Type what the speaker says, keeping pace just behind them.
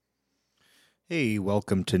Hey,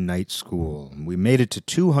 welcome to night school. We made it to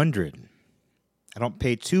 200. I don't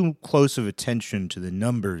pay too close of attention to the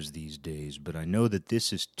numbers these days, but I know that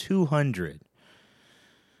this is 200.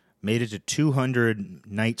 Made it to 200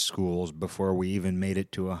 night schools before we even made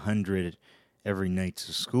it to 100 every night's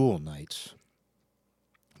of school nights.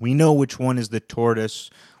 We know which one is the tortoise.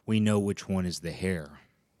 We know which one is the hare.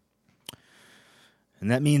 And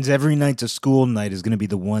that means every night's a school night is going to be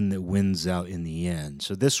the one that wins out in the end.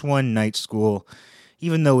 So this one, night school,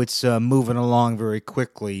 even though it's moving along very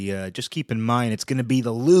quickly, just keep in mind it's going to be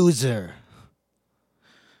the loser.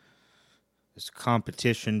 This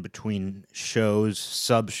competition between shows,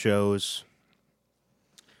 sub-shows.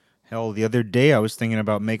 Hell, the other day I was thinking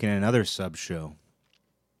about making another sub-show.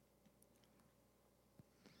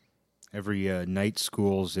 Every night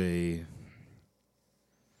school's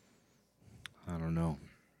I don't know.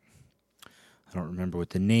 I don't remember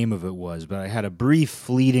what the name of it was, but I had a brief,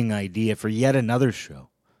 fleeting idea for yet another show.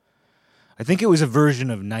 I think it was a version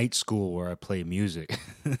of Night School where I play music.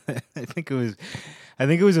 I think it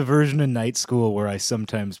was a version of Night School where I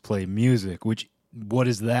sometimes play music. What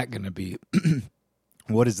is that going to be?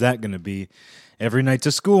 What is that going to be? Every night's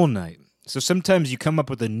a school night. So sometimes you come up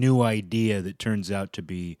with a new idea that turns out to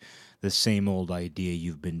be the same old idea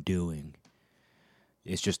you've been doing.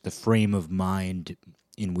 It's just the frame of mind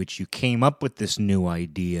in which you came up with this new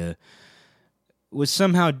idea was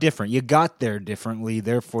somehow different. You got there differently,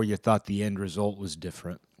 therefore you thought the end result was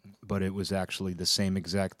different. But it was actually the same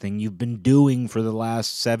exact thing you've been doing for the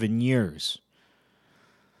last 7 years.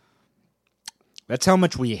 That's how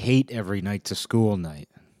much we hate every night to school night.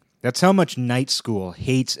 That's how much night school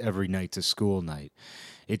hates every night to school night.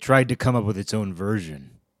 It tried to come up with its own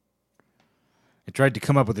version. It tried to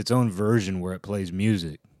come up with its own version where it plays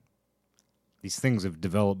music. These things have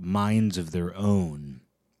developed minds of their own.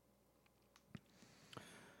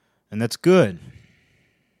 And that's good.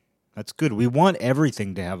 That's good. We want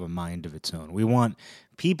everything to have a mind of its own. We want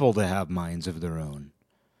people to have minds of their own.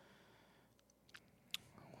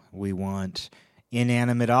 We want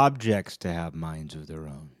inanimate objects to have minds of their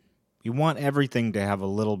own. You want everything to have a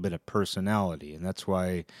little bit of personality, and that's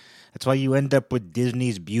why you end up with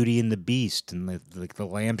Disney's Beauty and the Beast, and the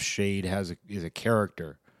lampshade is a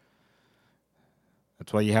character.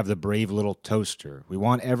 That's why you have the brave little toaster. We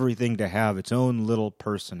want everything to have its own little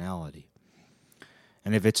personality.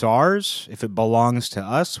 And if it's ours, if it belongs to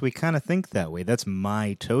us, we kind of think that way. That's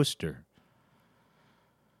my toaster.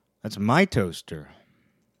 That's my toaster.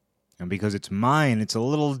 And because it's mine, it's a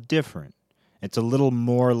little different. It's a little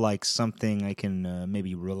more like something I can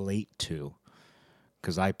maybe relate to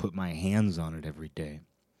because I put my hands on it every day.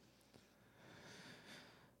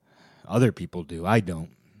 Other people do. I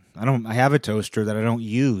don't. I have a toaster that I don't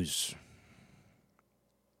use.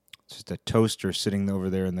 It's just a toaster sitting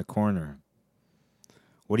over there in the corner.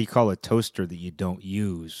 What do you call a toaster that you don't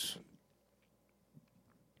use?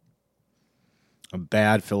 A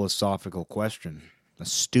bad philosophical question. A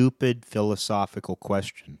stupid philosophical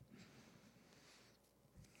question.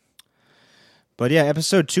 But yeah,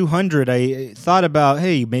 episode 200, I thought about,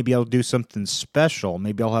 hey, maybe I'll do something special.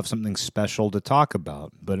 Maybe I'll have something special to talk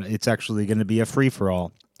about. But it's actually going to be a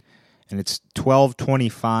free-for-all. And it's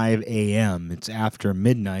 12:25 a.m. It's after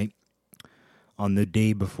midnight on the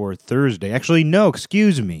day before Thursday. Actually, no,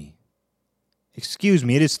 excuse me. Excuse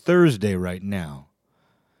me, it is Thursday right now.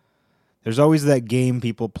 There's always that game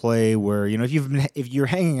people play where, if you're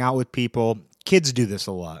hanging out with people, kids do this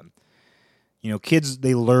a lot. Kids,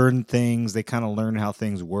 they learn things, they kind of learn how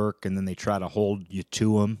things work, and then they try to hold you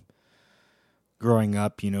to them. Growing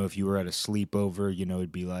up, if you were at a sleepover,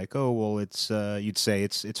 it'd be like, oh, well, you'd say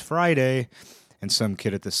it's Friday, and some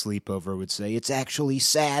kid at the sleepover would say, it's actually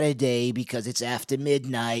Saturday because it's after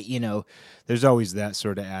midnight, There's always that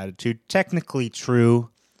sort of attitude. Technically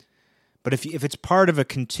true, but if it's part of a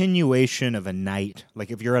continuation of a night,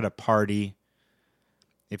 like if you're at a party,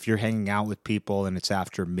 if you're hanging out with people and it's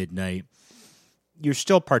after midnight, you're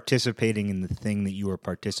still participating in the thing that you were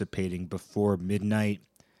participating before midnight,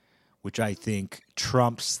 which I think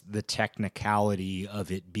trumps the technicality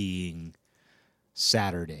of it being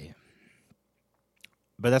Saturday.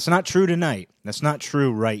 But that's not true tonight. That's not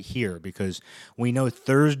true right here because we know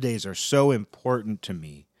Thursdays are so important to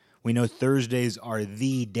me. We know Thursdays are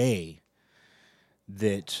the day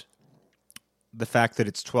that the fact that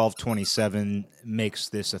it's 12:27 makes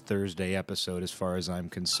this a Thursday episode as far as I'm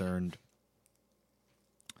concerned.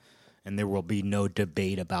 And there will be no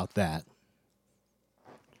debate about that.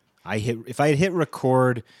 If I had hit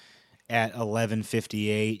record at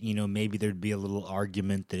 11:58, maybe there'd be a little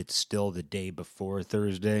argument that it's still the day before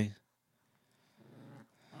Thursday.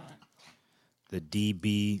 The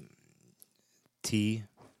DB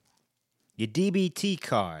Your DBT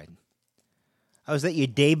card. Oh, is that your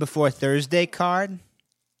day before Thursday card?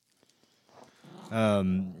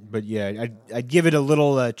 But yeah, I'd give it a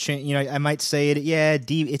little chance. I might say it. Yeah,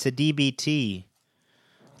 it's a DBT.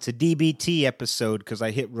 It's a DBT episode because I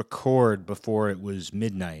hit record before it was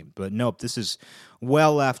midnight. But nope, this is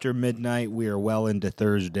well after midnight. We are well into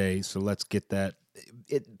Thursday, so let's get that.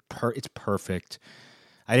 It's perfect.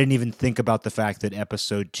 I didn't even think about the fact that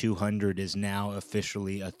episode 200 is now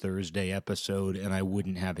officially a Thursday episode, and I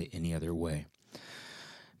wouldn't have it any other way.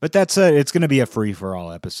 But it's going to be a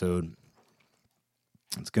free-for-all episode.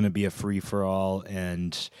 It's going to be a free-for-all,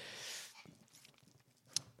 and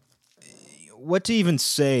what to even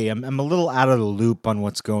say? I'm a little out of the loop on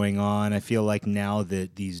what's going on. I feel like now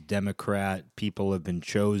that these Democrat people have been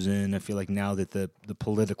chosen, I feel like now that the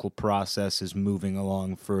political process is moving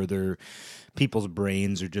along further, people's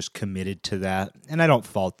brains are just committed to that, and I don't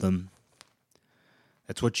fault them.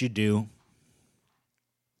 That's what you do.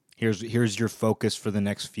 Here's your focus for the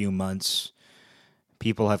next few months.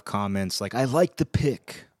 People have comments like, "I like the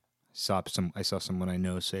pick." I saw someone I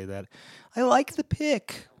know say that. "I like the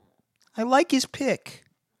pick. I like his pick.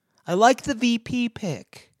 I like the VP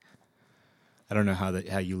pick." I don't know how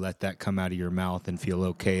you let that come out of your mouth and feel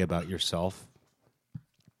okay about yourself.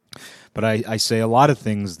 But I say a lot of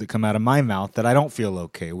things that come out of my mouth that I don't feel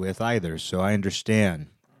okay with either, so I understand.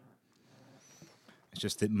 It's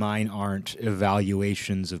just that mine aren't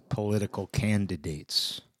evaluations of political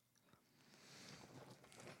candidates.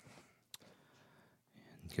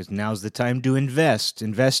 Because now's the time to invest.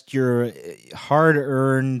 Invest your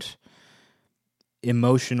hard-earned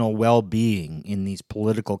emotional well-being in these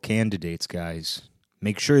political candidates, guys.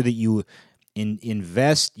 Make sure that you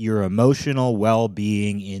invest your emotional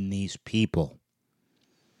well-being in these people.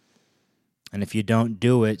 And if you don't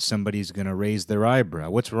do it, somebody's going to raise their eyebrow.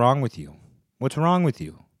 What's wrong with you? What's wrong with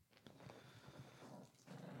you?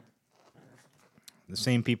 The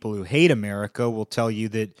same people who hate America will tell you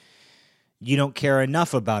that you don't care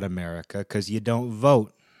enough about America because you don't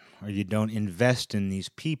vote or you don't invest in these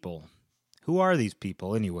people. Who are these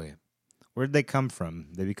people anyway? Where'd they come from?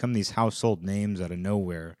 They become these household names out of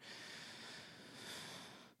nowhere.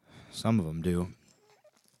 Some of them do.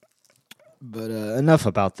 But enough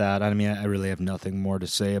about that. I mean, I really have nothing more to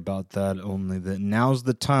say about that, only that now's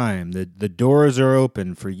the time. The doors are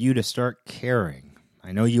open for you to start caring.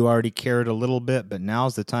 I know you already cared a little bit, but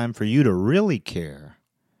now's the time for you to really care.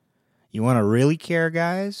 You want to really care,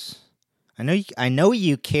 guys? I know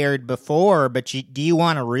you cared before, but do you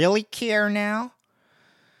want to really care now?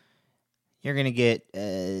 You're going to get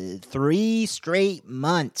 3 straight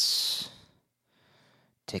months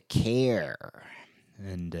to care.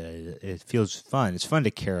 And it feels fun. It's fun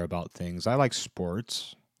to care about things. I like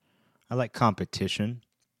sports. I like competition.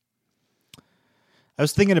 I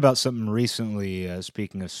was thinking about something recently,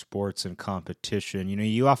 speaking of sports and competition.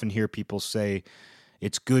 You often hear people say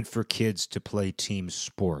it's good for kids to play team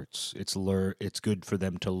sports. It's good for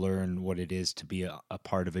them to learn what it is to be a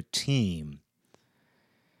part of a team.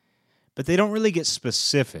 But they don't really get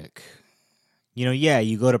specific.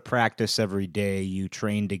 You go to practice every day, you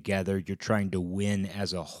train together, you're trying to win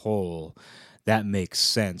as a whole. That makes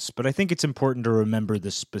sense. But I think it's important to remember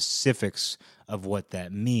the specifics of what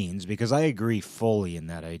that means, because I agree fully in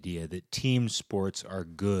that idea that team sports are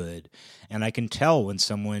good. And I can tell when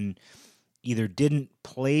someone either didn't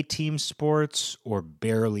play team sports or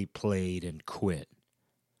barely played and quit.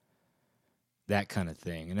 That kind of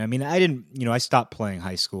thing. And I mean, I stopped playing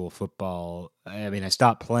high school football. I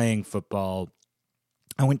stopped playing football.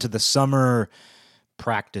 I went to the summer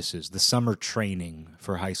practices, the summer training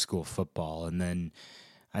for high school football. And then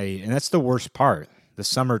and that's the worst part. The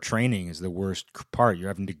summer training is the worst part. You're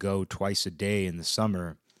having to go twice a day in the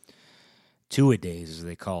summer. 2-a-days, as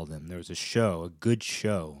they call them. There was a good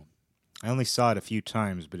show. I only saw it a few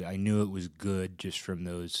times, but I knew it was good just from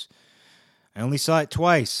those. I only saw it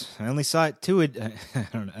twice. I only saw it I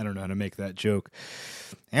don't know how to make that joke.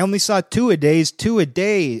 I only saw 2-a-days,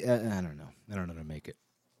 2-a-day. I don't know. I don't know how to make it.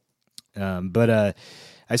 But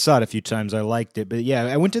I saw it a few times. I liked it. But yeah,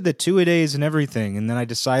 I went to the 2-a-days and everything, and then I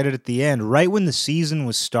decided at the end, right when the season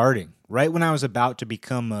was starting, right when I was about to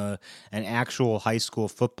become an actual high school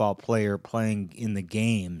football player playing in the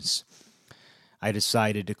games, I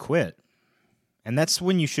decided to quit. And that's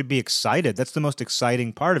when you should be excited. That's the most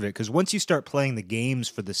exciting part of it, because once you start playing the games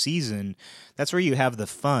for the season, that's where you have the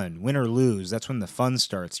fun. Win or lose, that's when the fun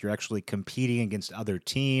starts. You're actually competing against other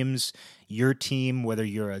teams. Your team, whether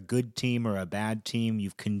you're a good team or a bad team,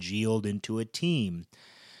 you've congealed into a team.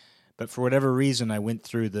 But for whatever reason, I went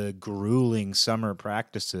through the grueling summer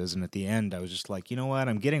practices, and at the end, I was just like, you know what?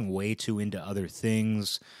 I'm getting way too into other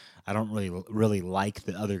things. I don't really like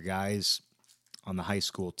the other guys on the high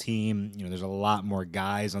school team. You know, there's a lot more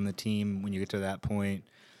guys on the team when you get to that point.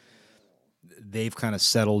 They've kind of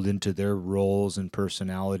settled into their roles and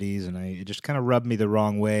personalities, and it just kind of rubbed me the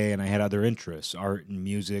wrong way, and I had other interests, art and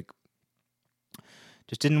music.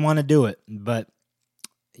 Just didn't want to do it. But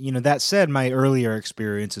you know, that said, my earlier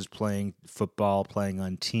experiences playing football, playing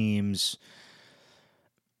on teams,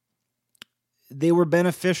 they were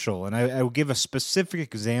beneficial. And I will give a specific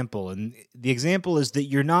example. And the example is that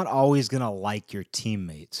you're not always going to like your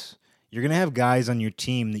teammates. You're going to have guys on your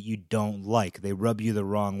team that you don't like. They rub you the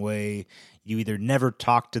wrong way. You either never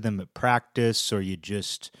talk to them at practice, or you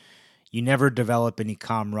never develop any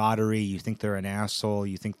camaraderie. You think they're an asshole.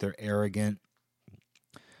 You think they're arrogant.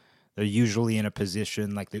 They're usually in a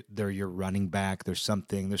position like they're your running back. There's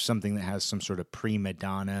something that has some sort of prima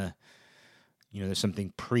donna. You know, there's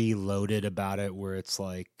something preloaded about it where it's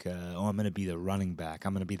like, I'm going to be the running back.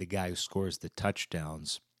 I'm going to be the guy who scores the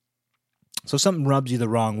touchdowns. So something rubs you the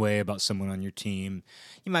wrong way about someone on your team.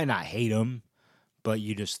 You might not hate them, but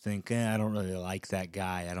you just think, I don't really like that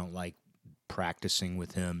guy. I don't like practicing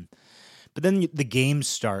with him. But then the games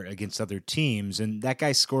start against other teams, and that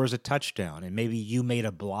guy scores a touchdown, and maybe you made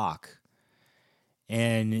a block.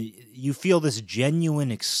 And you feel this genuine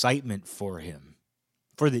excitement for him.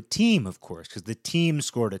 For the team, of course, because the team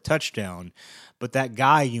scored a touchdown, but that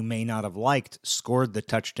guy you may not have liked scored the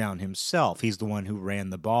touchdown himself. He's the one who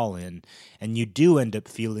ran the ball in, and you do end up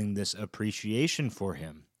feeling this appreciation for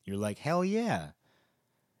him. You're like, hell yeah.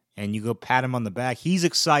 And you go pat him on the back. He's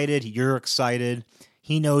excited. You're excited.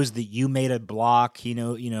 He knows that you made a block. He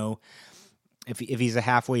know, if he's a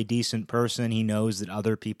halfway decent person, he knows that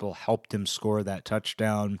other people helped him score that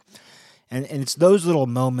touchdown. And it's those little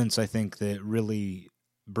moments, I think, that really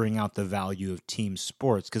bring out the value of team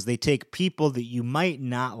sports, because they take people that you might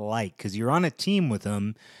not like because you're on a team with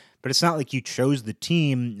them, but it's not like you chose the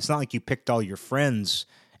team. It's not like you picked all your friends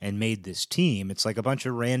and made this team. It's like a bunch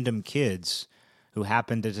of random kids who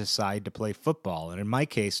happened to decide to play football. And in my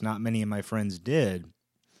case, not many of my friends did.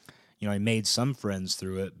 You know, I made some friends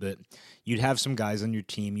through it, but you'd have some guys on your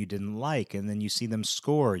team you didn't like, and then you see them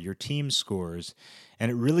score, your team scores,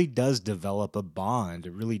 and it really does develop a bond.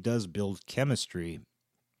 It really does build chemistry.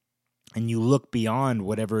 And you look beyond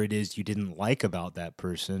whatever it is you didn't like about that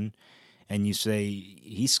person, and you say,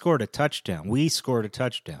 he scored a touchdown. We scored a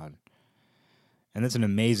touchdown. And that's an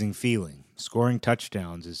amazing feeling. Scoring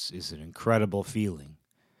touchdowns is an incredible feeling.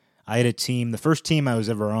 I had a team, the first team I was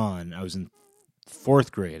ever on, I was in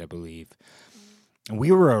fourth grade, I believe. And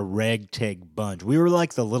we were a ragtag bunch. We were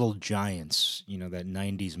like the Little Giants, you know, that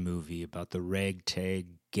 90s movie about the ragtag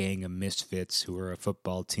gang of misfits who were a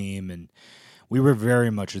football team. And we were very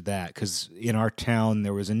much that, because in our town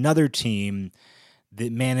there was another team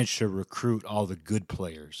that managed to recruit all the good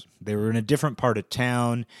players. They were in a different part of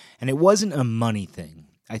town, and it wasn't a money thing.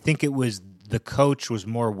 I think it was the coach was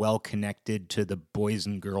more well-connected to the Boys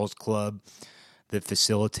and Girls Club that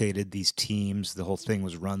facilitated these teams. The whole thing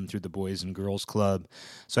was run through the Boys and Girls Club.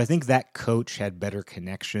 So I think that coach had better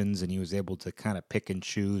connections, and he was able to kind of pick and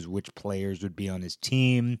choose which players would be on his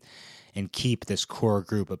team and keep this core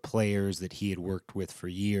group of players that he had worked with for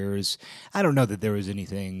years. I don't know that there was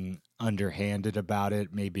anything underhanded about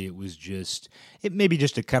it. Maybe it was just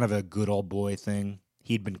a kind of a good old boy thing.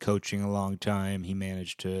 He'd been coaching a long time. He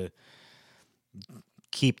managed to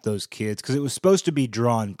keep those kids, because it was supposed to be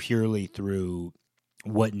drawn purely through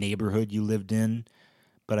what neighborhood you lived in,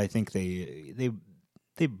 but I think they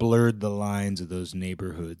blurred the lines of those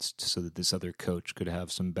neighborhoods so that this other coach could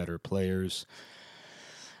have some better players.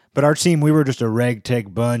 But our team, we were just a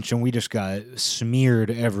ragtag bunch, and we just got smeared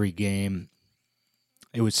every game.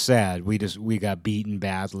 It was sad. We got beaten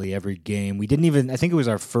badly every game. We didn't even, I think it was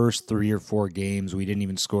our first 3 or 4 games, we didn't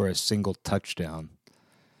even score a single touchdown.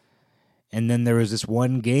 And then there was this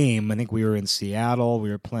one game, I think we were in Seattle, we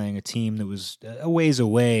were playing a team that was a ways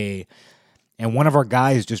away, and one of our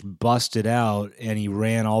guys just busted out, and he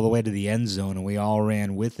ran all the way to the end zone, and we all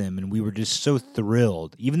ran with him, and we were just so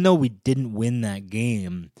thrilled. Even though we didn't win that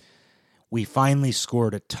game, we finally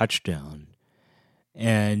scored a touchdown.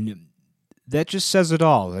 And that just says it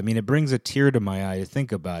all. I mean, it brings a tear to my eye to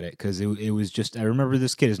think about it, because it was just, I remember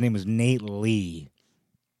this kid, his name was Nate Lee.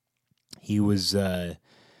 He was a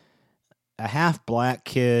half-black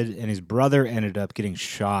kid, and his brother ended up getting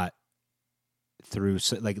shot through,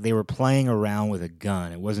 like, they were playing around with a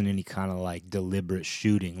gun. It wasn't any kind of, like, deliberate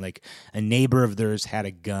shooting. Like, a neighbor of theirs had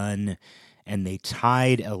a gun, and they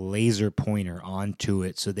tied a laser pointer onto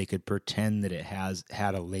it so they could pretend that it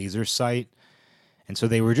had a laser sight. And so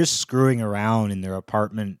they were just screwing around in their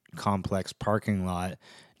apartment complex parking lot,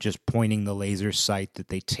 just pointing the laser sight that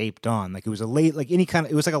they taped on. Like it was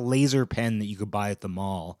it was like a laser pen that you could buy at the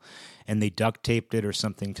mall, and they duct taped it or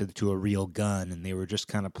something to a real gun, and they were just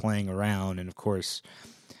kind of playing around. And of course,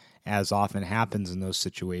 as often happens in those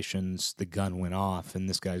situations, the gun went off, and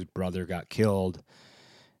this guy's brother got killed.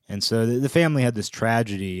 And so the family had this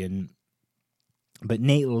tragedy, but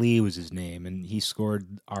Nate Lee was his name, and he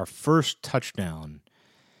scored our first touchdown,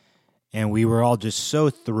 and we were all just so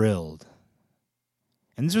thrilled.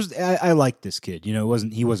 And I liked this kid. You know,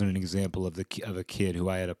 he wasn't an example of a kid who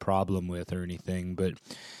I had a problem with or anything, but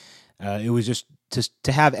it was just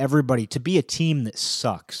to have everybody, to be a team that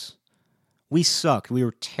sucks. We sucked. We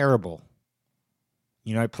were terrible.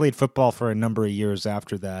 You know, I played football for a number of years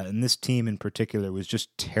after that, and this team in particular was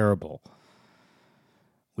just terrible.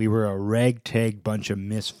 We were a ragtag bunch of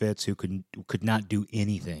misfits who could not do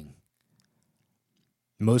anything.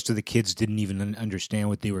 Most of the kids didn't even understand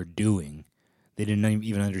what they were doing. They didn't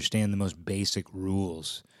even understand the most basic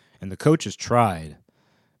rules. And the coaches tried.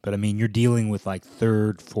 But, I mean, you're dealing with like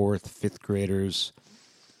 3rd, 4th, 5th graders.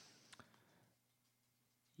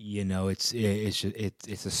 You know, it's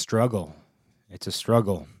a struggle. It's a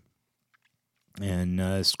struggle.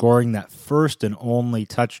 And scoring that first and only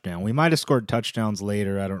touchdown. We might have scored touchdowns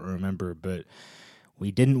later, I don't remember, but we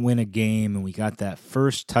didn't win a game, and we got that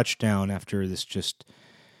first touchdown after this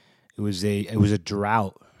it was a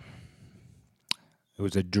drought. It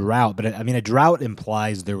was a drought, but I mean, a drought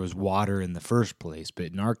implies there was water in the first place, but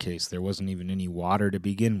in our case, there wasn't even any water to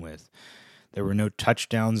begin with. There were no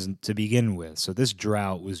touchdowns to begin with. So this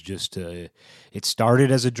drought was just it started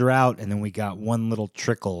as a drought, and then we got one little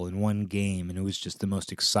trickle in one game, and it was just the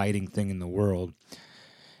most exciting thing in the world.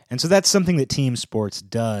 And so that's something that team sports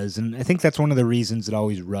does, and I think that's one of the reasons it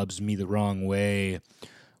always rubs me the wrong way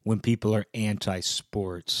when people are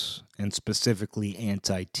anti-sports, and specifically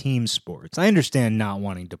anti-team sports. I understand not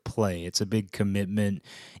wanting to play. It's a big commitment.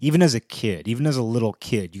 Even as a kid, even as a little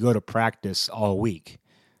kid, you go to practice all week.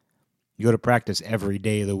 You go to practice every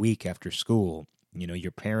day of the week after school. You know,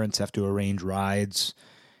 your parents have to arrange rides,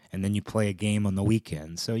 and then you play a game on the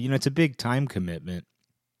weekend. So, you know, it's a big time commitment.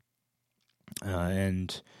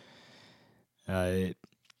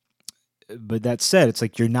 But that said, it's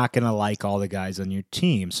like you're not going to like all the guys on your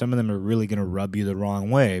team. Some of them are really going to rub you the wrong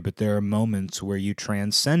way, but there are moments where you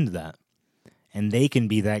transcend that. And they can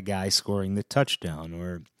be that guy scoring the touchdown,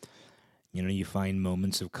 or, you know, you find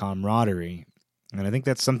moments of camaraderie. And I think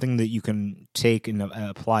that's something that you can take and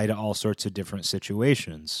apply to all sorts of different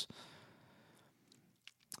situations.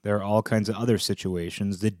 There are all kinds of other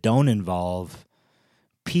situations that don't involve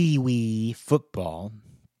pee-wee football.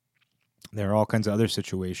 There are all kinds of other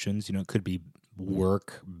situations. You know, it could be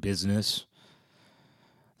work, business.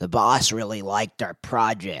 The boss really liked our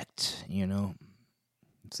project, you know.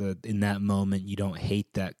 So in that moment, you don't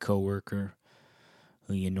hate that coworker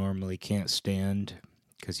who you normally can't stand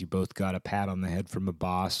because you both got a pat on the head from a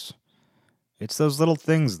boss. It's those little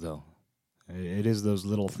things, though. It is those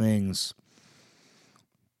little things.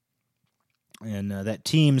 And that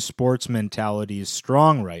team sports mentality is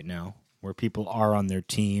strong right now, where people are on their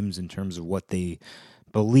teams in terms of what they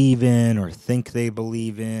believe in or think they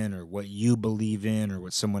believe in, or what you believe in, or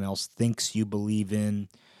what someone else thinks you believe in.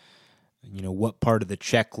 You know, what part of the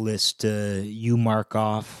checklist you mark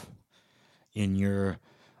off in your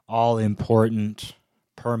all-important,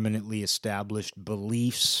 permanently established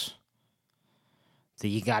beliefs that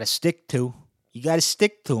you got to stick to. You got to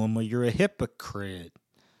stick to them or you're a hypocrite.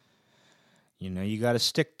 You know, you got to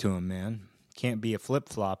stick to them, man. Can't be a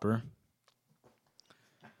flip-flopper.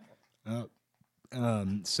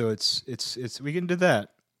 So it's we get into that.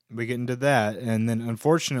 We get into that, and then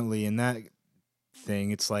unfortunately in that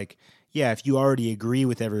thing, it's like, yeah, if you already agree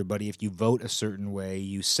with everybody, if you vote a certain way,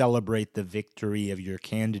 you celebrate the victory of your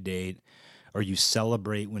candidate, or you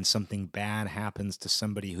celebrate when something bad happens to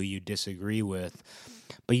somebody who you disagree with.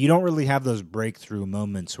 But you don't really have those breakthrough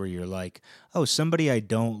moments where you're like, oh, somebody I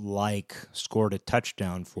don't like scored a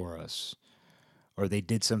touchdown for us, or they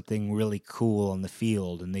did something really cool on the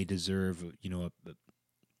field and they deserve, you know,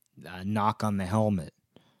 a knock on the helmet.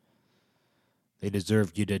 They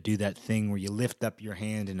deserve you to do that thing where you lift up your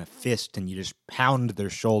hand in a fist and you just pound their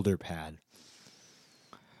shoulder pad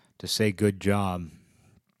to say good job.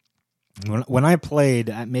 When I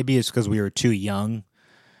played, maybe it's because we were too young,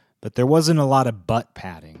 but there wasn't a lot of butt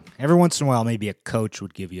patting. Every once in a while, maybe a coach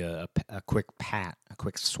would give you a quick pat, a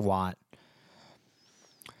quick swat.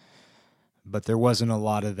 But there wasn't a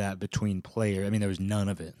lot of that between players. I mean, there was none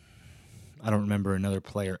of it. I don't remember another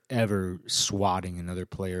player ever swatting another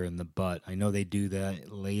player in the butt. I know they do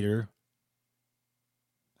that later.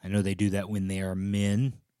 I know they do that when they are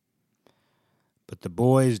men. But the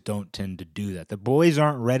boys don't tend to do that. The boys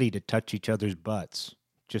aren't ready to touch each other's butts.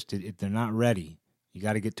 Just if they're not ready, you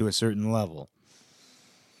got to get to a certain level.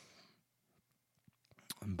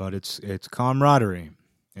 But it's camaraderie.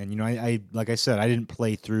 And, I like I said, I didn't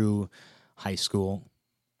play through high school.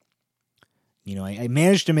 I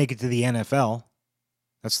managed to make it to the NFL.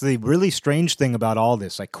 That's the really strange thing about all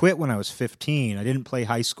this. I quit when I was 15. I didn't play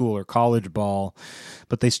high school or college ball,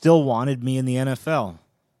 but they still wanted me in the NFL.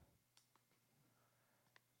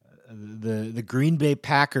 The Green Bay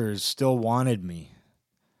Packers still wanted me.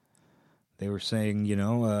 They were saying,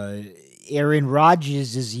 Aaron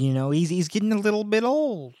Rodgers is, he's getting a little bit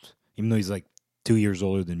old, even though he's like 2 years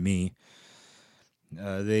older than me.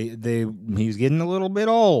 He's getting a little bit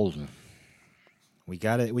old. We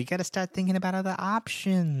gotta start thinking about other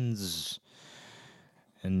options.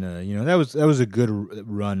 And that was a good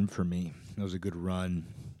run for me. That was a good run.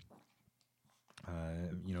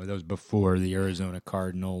 That was before the Arizona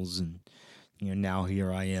Cardinals, and now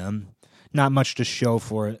here I am. Not much to show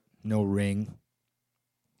for it. No ring.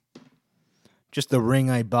 Just the ring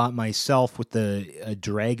I bought myself with a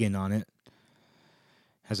dragon on it.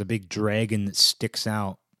 Has a big dragon that sticks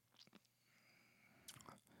out.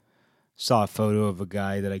 Saw a photo of a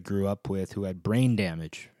guy that I grew up with who had brain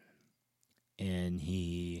damage. And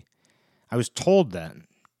I was told that.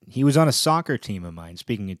 He was on a soccer team of mine,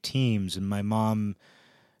 speaking of teams, and my mom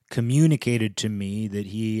communicated to me that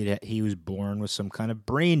he was born with some kind of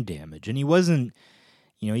brain damage. And he wasn't,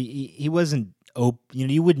 he wasn't,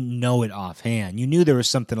 you wouldn't know it offhand. You knew there was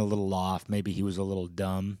something a little off. Maybe he was a little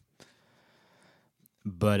dumb.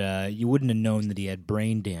 But you wouldn't have known that he had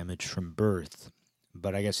brain damage from birth.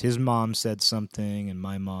 But I guess his mom said something, and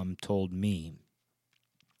my mom told me.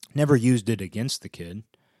 Never used it against the kid.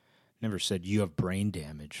 Never said, you have brain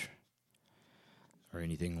damage or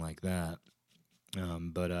anything like that.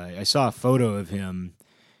 But I saw a photo of him,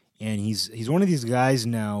 and he's one of these guys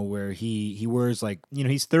now where he wears like,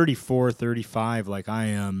 he's 34, 35 like I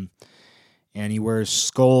am, and he wears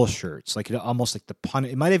skull shirts, like almost like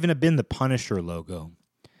it might even have been the Punisher logo.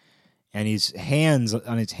 And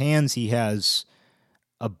on his hands he has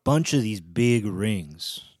a bunch of these big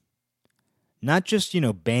rings. Not just,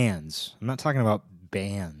 bands. I'm not talking about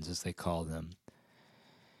bands, as they call them.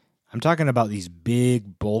 I'm talking about these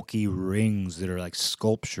big, bulky rings that are like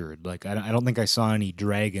sculptured. Like, I don't think I saw any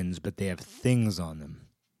dragons, but they have things on them.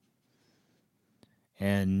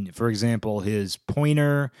 And, for example, his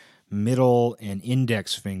pointer, middle, and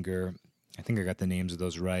index finger, I think I got the names of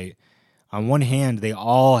those right. On one hand, they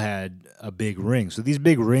all had a big ring. So these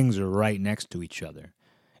big rings are right next to each other.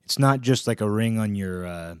 It's not just like a ring on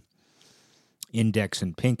your index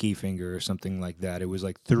and pinky finger or something like that. It was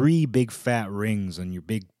like 3 big fat rings on your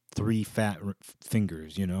big 3 fat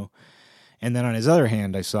fingers, And then on his other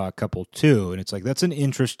hand, I saw a couple too, and it's like, that's an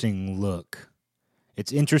interesting look.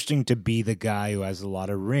 It's interesting to be the guy who has a lot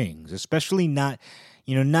of rings, especially not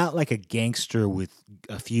like a gangster with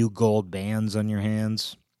a few gold bands on your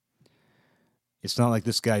hands. It's not like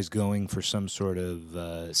this guy's going for some sort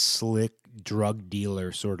of slick drug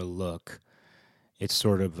dealer sort of look. It's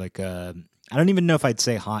sort of like I don't even know if I'd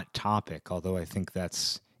say Hot Topic, although I think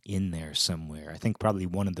that's in there somewhere. I think probably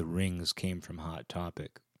one of the rings came from Hot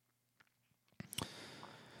Topic.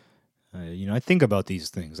 I think about these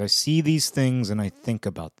things. I see these things and I think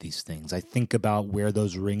about these things. I think about where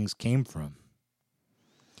those rings came from.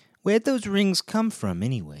 Where'd those rings come from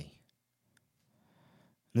anyway?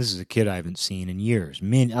 This is a kid I haven't seen in years.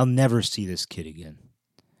 I'll never see this kid again.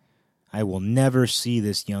 I will never see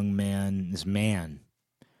this young man, this man.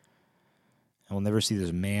 I will never see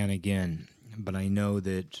this man again. But I know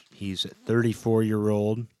that he's a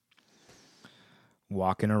 34-year-old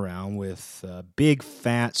walking around with big,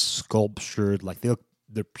 fat, sculptured, like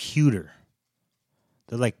they're pewter.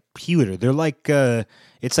 They're like pewter. They're like,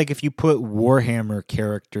 it's like if you put Warhammer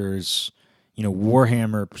characters,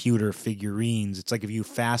 Warhammer pewter figurines. It's like if you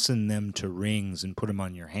fasten them to rings and put them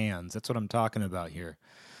on your hands. That's what I'm talking about here.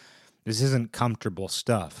 This isn't comfortable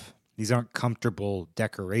stuff. These aren't comfortable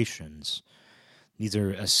decorations. These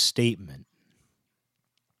are a statement.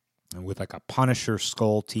 And with like a Punisher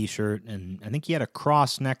skull t-shirt, and I think he had a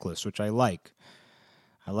cross necklace, which I like.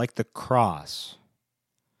 I like the cross.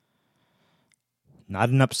 Not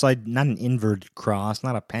an inverted cross,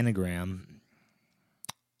 not a pentagram.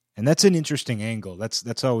 And that's an interesting angle.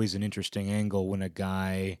 That's always an interesting angle when a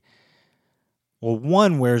guy,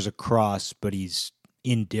 one wears a cross, but he's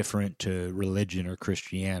indifferent to religion or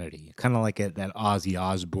Christianity. Kind of like that Ozzy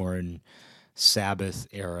Osbourne Sabbath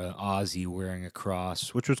era Ozzy wearing a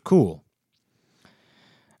cross, which was cool.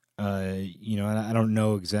 I don't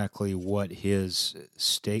know exactly what his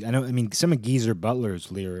stake. I mean, some of Geezer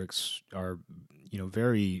Butler's lyrics are,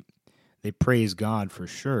 very. They praise God for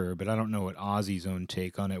sure, but I don't know what Ozzy's own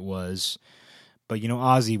take on it was. But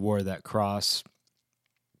Ozzy wore that cross.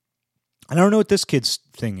 I don't know what this kid's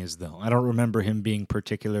thing is, though. I don't remember him being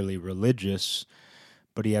particularly religious,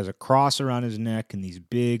 but he has a cross around his neck and these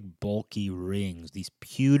big, bulky rings, these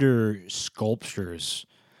pewter sculptures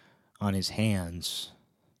on his hands.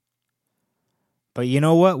 But you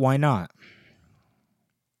know what? Why not?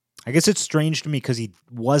 I guess it's strange to me because he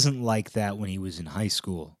wasn't like that when he was in high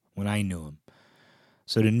school, when I knew him.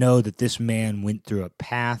 So to know that this man went through a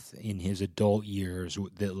path in his adult years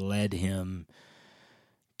that led him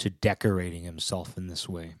to decorating himself in this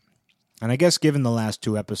way. And I guess given the last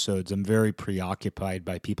 2 episodes, I'm very preoccupied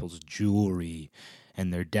by people's jewelry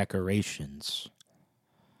and their decorations.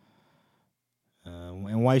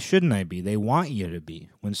 And why shouldn't I be? They want you to be.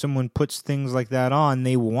 When someone puts things like that on,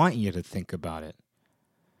 they want you to think about it.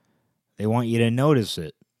 They want you to notice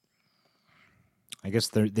it. I guess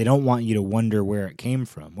they don't want you to wonder where it came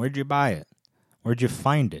from. Where'd you buy it? Where'd you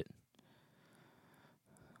find it?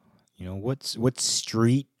 What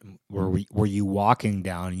street were you walking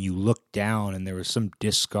down and you looked down and there was some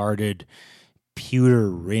discarded pewter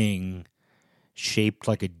ring shaped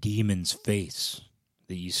like a demon's face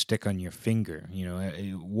that you stick on your finger?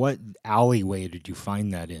 What alleyway did you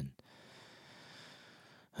find that in?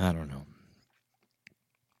 I don't know.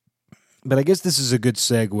 But I guess this is a good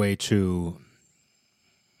segue to,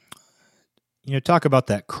 talk about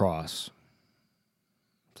that cross.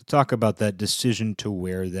 To talk about that decision to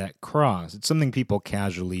wear that cross. It's something people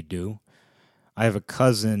casually do. I have a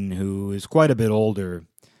cousin who is quite a bit older,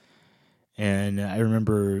 and I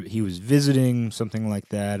remember he was visiting, something like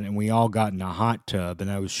that, and we all got in a hot tub, and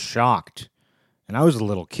I was shocked. And I was a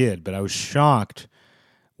little kid, but I was shocked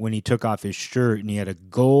when he took off his shirt and he had a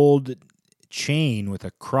gold chain with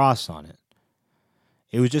a cross on it.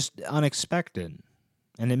 It was just unexpected.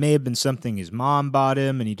 And it may have been something his mom bought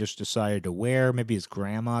him and he just decided to wear. Maybe his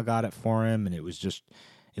grandma got it for him, and it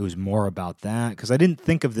was more about that. Because I didn't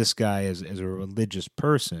think of this guy as a religious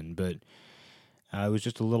person, but I was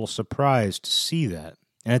just a little surprised to see that.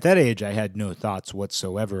 And at that age, I had no thoughts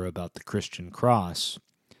whatsoever about the Christian cross.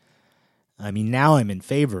 I mean, now I'm in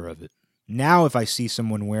favor of it. Now if I see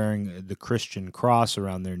someone wearing the Christian cross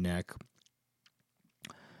around their neck,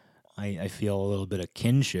 I feel a little bit of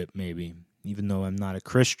kinship, maybe. Even though I'm not a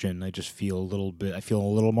Christian, I feel a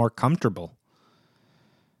little more comfortable.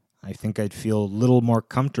 I think I'd feel a little more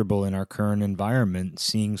comfortable in our current environment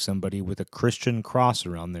seeing somebody with a Christian cross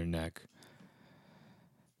around their neck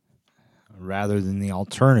rather than the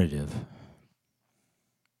alternative,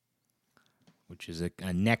 which is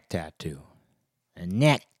a neck tattoo. A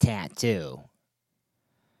neck tattoo.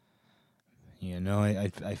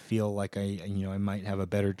 I feel like I might have a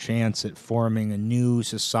better chance at forming a new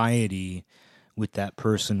society with that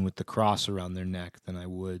person with the cross around their neck than I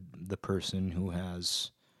would the person who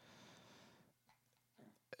has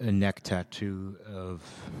a neck tattoo of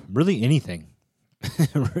really anything.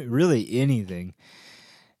 Really anything.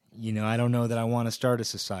 I don't know that I want to start a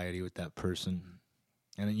society with that person.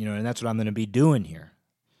 And that's what I'm going to be doing here.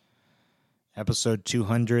 Episode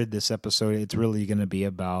 200, this episode, it's really going to be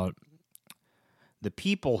about the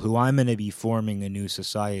people who I'm going to be forming a new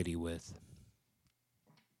society with.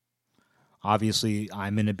 Obviously,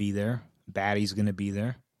 I'm going to be there. Batty's going to be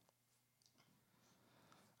there.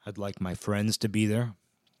 I'd like my friends to be there.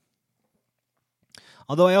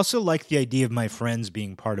 Although I also like the idea of my friends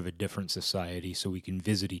being part of a different society so we can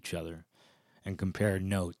visit each other and compare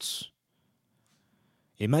notes.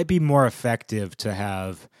 It might be more effective to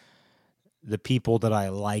have the people that I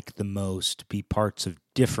like the most be parts of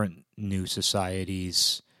different new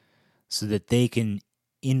societies so that they can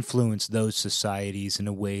influence those societies in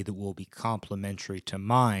a way that will be complementary to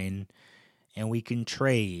mine, and we can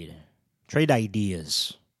trade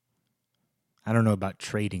ideas. I don't know about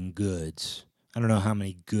trading goods. I don't know how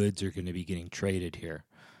many goods are going to be getting traded here.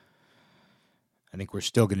 I think we're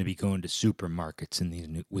still going to be going to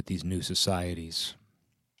supermarkets with these new societies.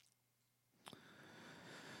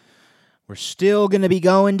 We're still going to be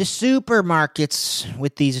going to supermarkets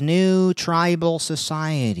with these new tribal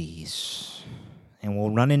societies. And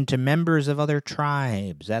we'll run into members of other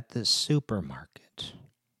tribes at the supermarket.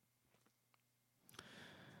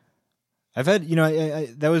 I've had,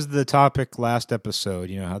 that was the topic last episode,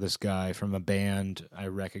 how this guy from a band I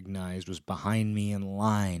recognized was behind me in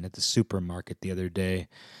line at the supermarket the other day.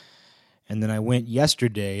 And then I went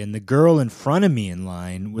yesterday, and the girl in front of me in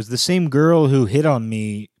line was the same girl who hit on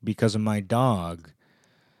me because of my dog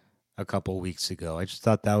a couple weeks ago. I just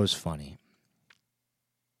thought that was funny.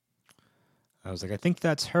 I was like, I think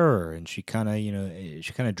that's her. And she kind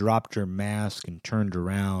of dropped her mask and turned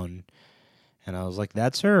around. And I was like,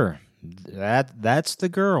 that's her. That's the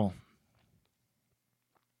girl.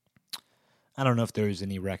 I don't know if there's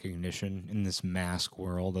any recognition in this mask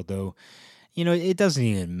world, although, it doesn't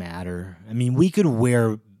even matter. I mean, we could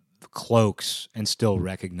wear cloaks and still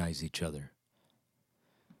recognize each other.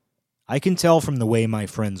 I can tell from the way my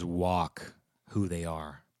friends walk who they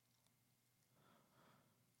are.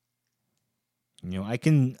 I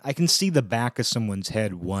can see the back of someone's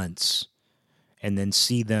head once and then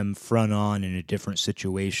see them front on in a different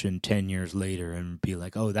situation 10 years later and be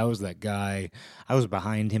like, oh, that was that guy. I was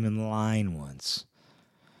behind him in the line once.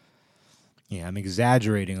 Yeah, I'm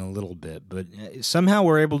exaggerating a little bit, but somehow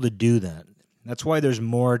we're able to do that. That's why there's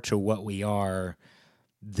more to what we are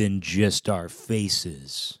than just our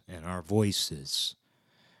faces and our voices.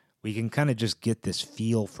 We can kind of just get this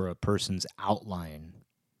feel for a person's outline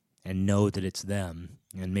and know that it's them.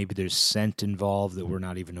 And maybe there's scent involved that we're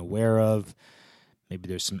not even aware of. Maybe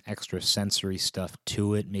there's some extra sensory stuff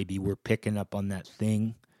to it. Maybe we're picking up on that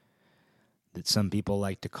thing that some people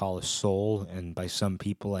like to call a soul, and by some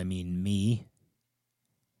people I mean me.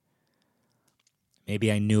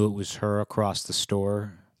 Maybe I knew it was her across the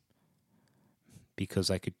store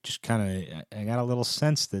because I could just I got a little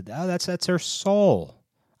sense that, oh, that's her soul.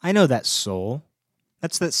 I know that soul.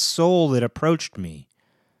 That's that soul that approached me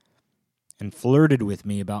and flirted with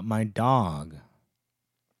me about my dog.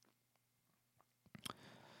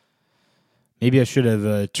 Maybe I should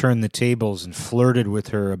have turned the tables and flirted with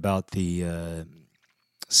her about the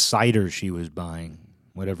cider she was buying,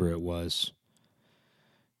 whatever it was.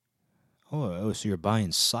 Oh, so you're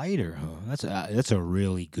buying cider, huh? That's a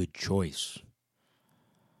really good choice.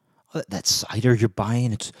 Oh, that cider you're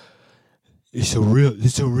buying, it's a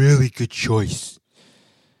really good choice.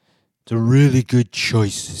 It's a really good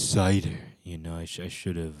choice of cider. I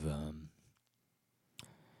should have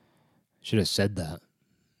said that.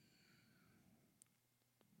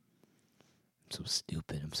 I'm so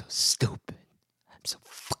stupid. I'm so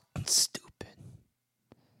fucking stupid.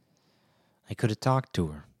 I could have talked to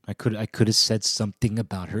her. I could have said something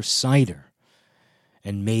about her cider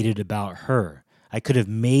and made it about her. I could have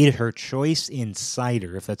made her choice in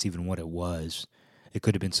cider, if that's even what it was. It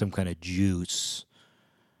could have been some kind of juice.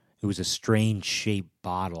 It was a strange shaped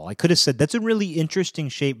bottle. I could have said, that's a really interesting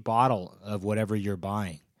shaped bottle of whatever you're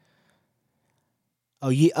buying. Oh,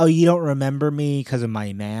 you don't remember me because of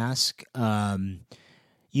my mask?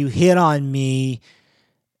 You hit on me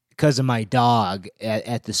because of my dog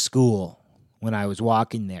at the school when I was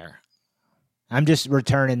walking there. I'm just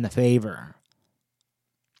returning the favor.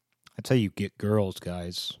 That's how you get girls,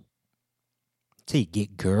 guys. That's how you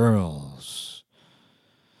get girls.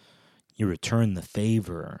 You return the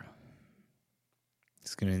favor.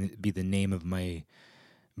 It's going to be the name of my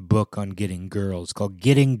book on getting girls. It's called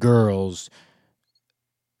Getting Girls,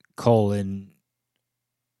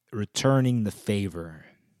 returning the favor.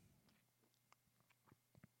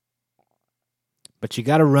 But you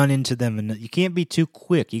got to run into them, and you can't be too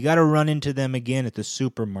quick. You got to run into them again at the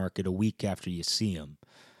supermarket a week after you see them.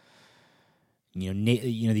 The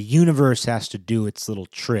universe has to do its little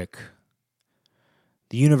trick.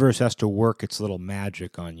 The universe has to work its little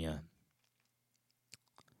magic on you.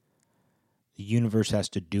 The universe has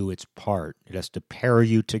to do its part. It has to pair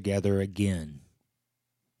you together again.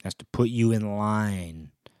 It has to put you in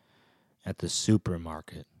line at the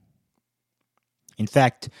supermarket. In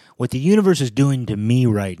fact, what the universe is doing to me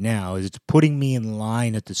right now is it's putting me in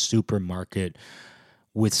line at the supermarket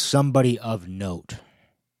with somebody of note.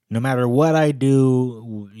 No matter what I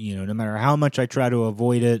do, no matter how much I try to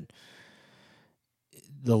avoid it,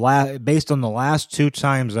 based on the last 2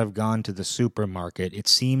 times I've gone to the supermarket, it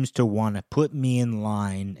seems to want to put me in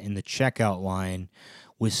line, in the checkout line,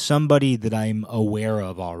 with somebody that I'm aware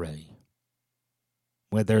of already.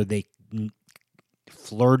 Whether they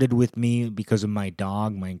flirted with me because of my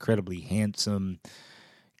dog, my incredibly handsome,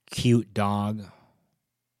 cute dog,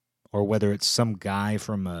 or whether it's some guy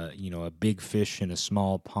from a big fish in a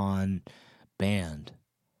small pond band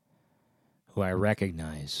who I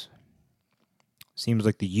recognize. Seems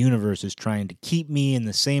like the universe is trying to keep me in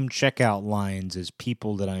the same checkout lines as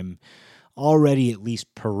people that I'm already at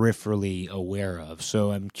least peripherally aware of.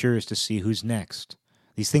 So I'm curious to see who's next.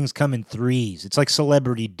 These things come in threes. It's like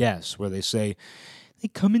celebrity deaths where they say, they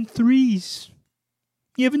come in threes.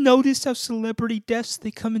 You ever noticed how celebrity deaths,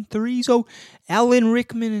 they come in threes? Oh, Alan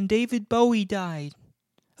Rickman and David Bowie died.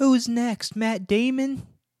 Who's next? Matt Damon?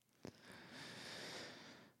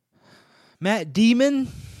 Matt Damon?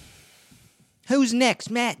 Who's next?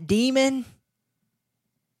 Matt Damon?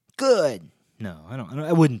 Good. No,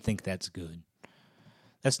 I wouldn't think that's good.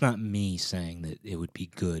 That's not me saying that it would be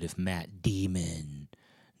good if Matt Damon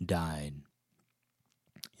died.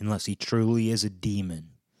 Unless he truly is a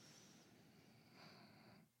demon.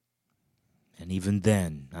 And even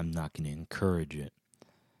then, I'm not going to encourage it.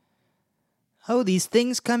 Oh, these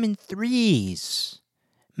things come in threes.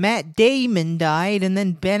 Matt Damon died, and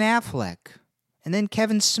then Ben Affleck, and then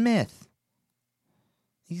Kevin Smith.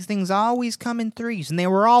 These things always come in threes, and they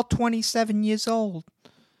were all 27 years old.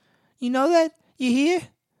 You know that? You hear?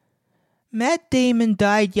 Matt Damon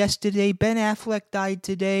died yesterday, Ben Affleck died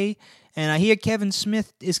today, and I hear Kevin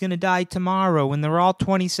Smith is going to die tomorrow, and they're all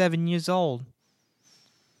 27 years old.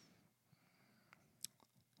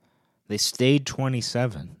 They stayed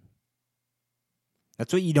 27.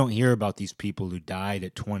 That's what you don't hear about these people who died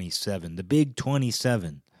at 27. The big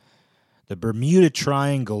 27. The Bermuda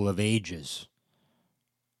Triangle of ages.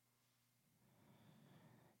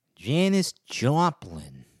 Janis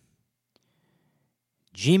Joplin.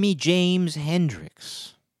 Jimi James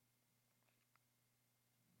Hendrix.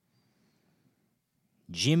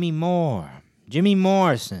 Jimmy Moore. Jimmy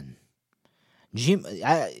Morrison.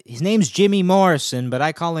 His name's Jimmy Morrison, but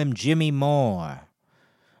I call him Jimmy Moore.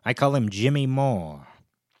 I call him Jimmy Moore.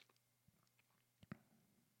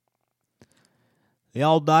 They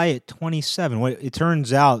all die at 27. It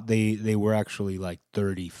turns out they were actually like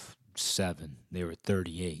 37. They were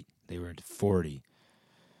 38. They were 40.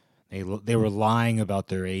 They were lying about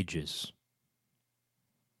their ages.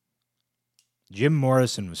 Jim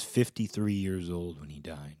Morrison was 53 years old when he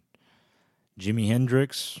died. Jimi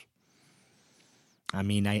Hendrix, I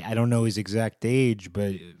mean, I don't know his exact age,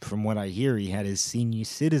 but from what I hear, he had his senior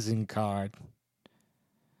citizen card.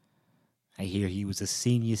 I hear he was a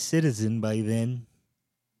senior citizen by then.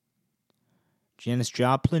 Janis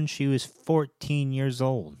Joplin, she was 14 years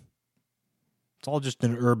old. It's all just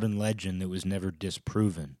an urban legend that was never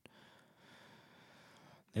disproven.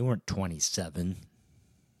 They weren't 27.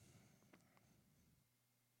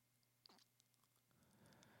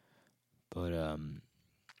 But,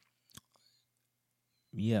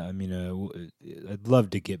 yeah, I mean, I'd love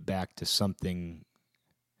to get back to something.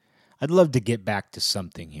 I'd love to get back to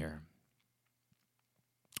something here.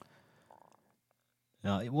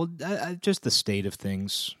 Just the state of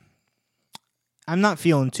things. I'm not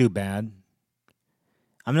feeling too bad.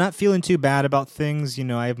 I'm not feeling too bad about things. You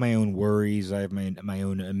know, I have my own worries. I have my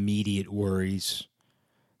own immediate worries.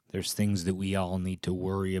 There's things that we all need to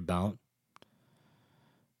worry about.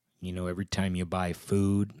 You know, every time you buy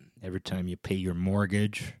food, every time you pay your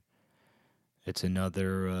mortgage, it's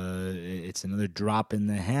another drop in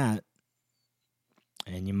the hat,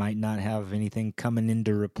 and you might not have anything coming in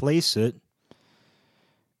to replace it.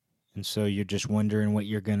 And so you're just wondering what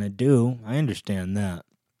you're going to do. I understand that.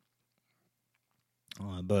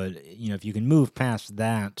 But, you know, if you can move past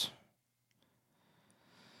that,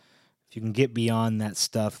 if you can get beyond that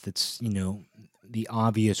stuff that's, you know, the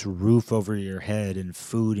obvious roof over your head and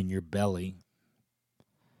food in your belly,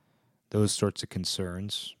 those sorts of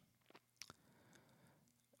concerns,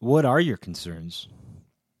 what are your concerns?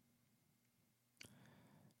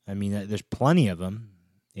 I mean, there's plenty of them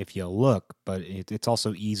if you look, but it's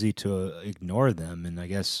also easy to ignore them. And I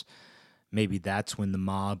guess maybe that's when the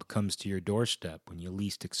mob comes to your doorstep, when you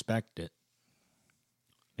least expect it.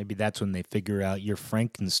 Maybe that's when they figure out you're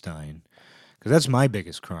Frankenstein. Because that's my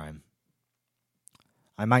biggest crime.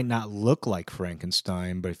 I might not look like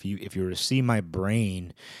Frankenstein, but if you were to see my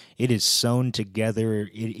brain, it is sewn together.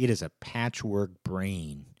 It is a patchwork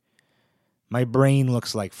brain. My brain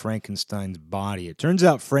looks like Frankenstein's body. It turns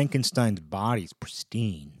out Frankenstein's body is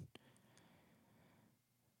pristine.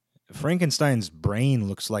 Frankenstein's brain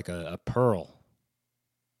looks like a pearl.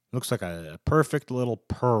 Looks like a perfect little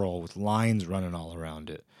pearl with lines running all around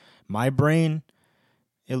it. My brain,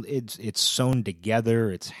 it's sewn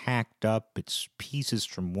together. It's hacked up. It's pieces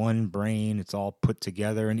from one brain. It's all put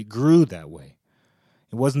together, and it grew that way.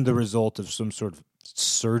 It wasn't the result of some sort of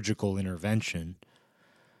surgical intervention.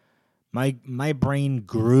 My brain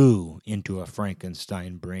grew into a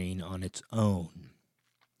Frankenstein brain on its own.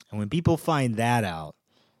 And when people find that out,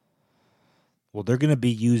 well, they're going to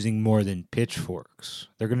be using more than pitchforks.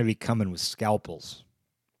 They're going to be coming with scalpels.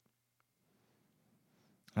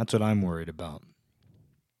 That's what I'm worried about.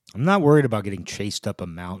 I'm not worried about getting chased up a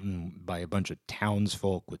mountain by a bunch of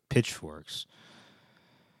townsfolk with pitchforks.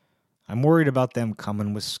 I'm worried about them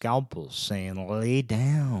coming with scalpels, saying, lay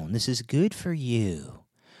down, this is good for you.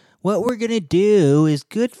 What we're going to do is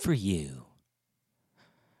good for you.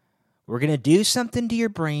 We're going to do something to your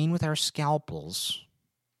brain with our scalpels.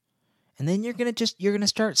 And then you're going to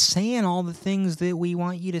start saying all the things that we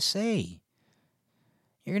want you to say.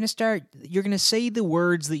 You're going to say the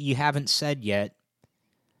words that you haven't said yet,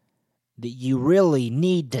 that you really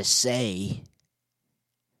need to say,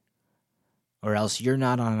 or else you're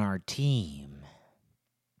not on our team.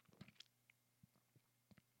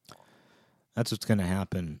 That's what's going to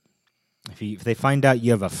happen. If they find out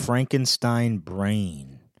you have a Frankenstein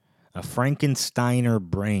brain, a Frankensteiner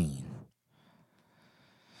brain,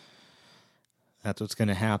 that's what's going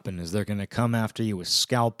to happen, is they're going to come after you with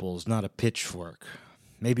scalpels, not a pitchfork.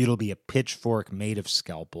 Maybe it'll be a pitchfork made of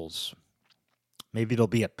scalpels. Maybe it'll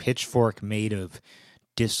be a pitchfork made of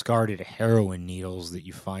discarded heroin needles that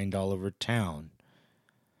you find all over town.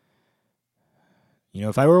 You know,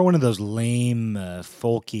 if I were one of those lame,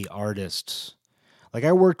 folky artists, like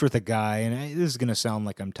I worked with a guy, and this is going to sound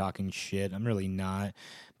like I'm talking shit. I'm really not.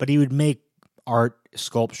 But he would make art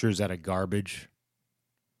sculptures out of garbage.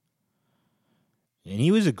 And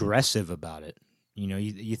he was aggressive about it. You know,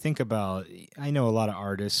 you think about, I know a lot of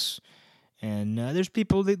artists, and there's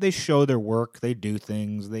people that they show their work, they do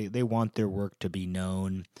things, they want their work to be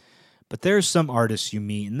known. But there's some artists you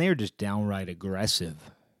meet, and they're just downright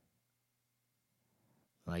aggressive.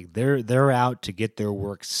 Like they're out to get their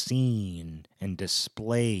work seen and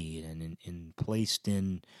displayed and placed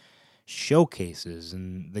in showcases.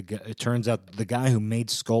 And it turns out the guy who made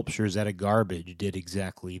sculptures out of garbage did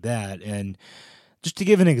exactly that. And just to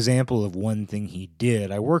give an example of one thing he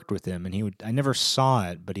did, I worked with him, and I never saw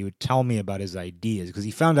it, but he would tell me about his ideas because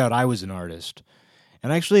he found out I was an artist.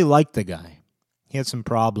 And I actually liked the guy. He had some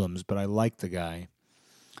problems, but I liked the guy.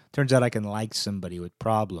 Turns out I can like somebody with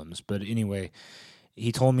problems. But anyway,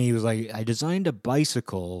 he told me, he was like, I designed a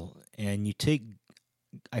bicycle, and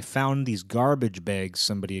I found these garbage bags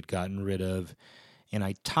somebody had gotten rid of, and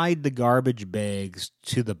I tied the garbage bags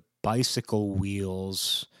to the bicycle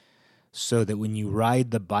wheels so that when you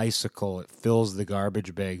ride the bicycle, it fills the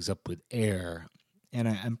garbage bags up with air. And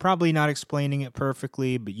I'm probably not explaining it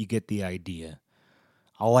perfectly, but you get the idea.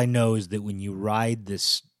 All I know is that when you ride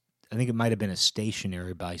this, I think it might have been a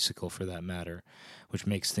stationary bicycle for that matter, which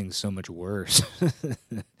makes things so much worse.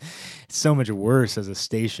 It's so much worse as a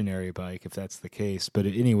stationary bike if that's the case. But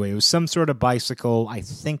anyway, it was some sort of bicycle. I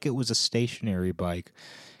think it was a stationary bike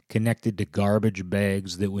connected to garbage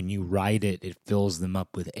bags that when you ride it, it fills them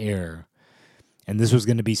up with air. And this was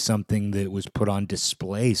going to be something that was put on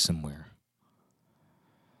display somewhere.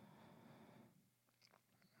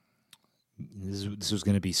 This was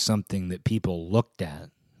going to be something that people looked at.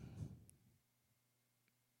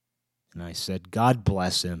 And I said, God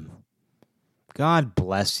bless him. God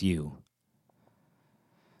bless you.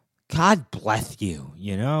 God bless you.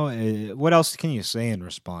 You know, what else can you say in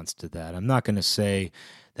response to that? I'm not going to say,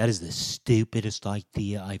 that is the stupidest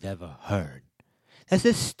idea I've ever heard. That's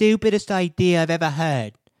the stupidest idea I've ever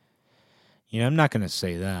heard. You know, I'm not going to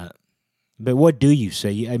say that. But what do you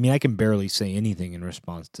say? I mean, I can barely say anything in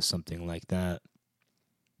response to something like that.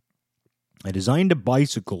 I designed a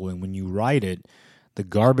bicycle, and when you ride it, the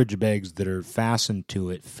garbage bags that are fastened to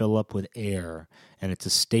it fill up with air, and it's a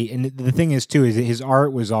state. And the thing is, too, is his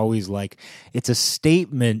art was always like, it's a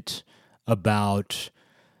statement about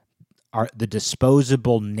the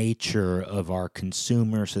disposable nature of our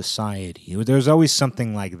consumer society. There was always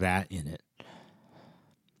something like that in it.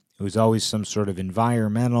 It was always some sort of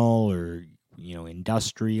environmental or, you know,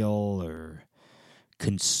 industrial or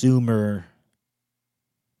consumer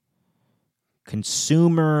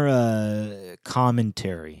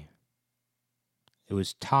commentary. It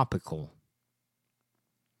was topical.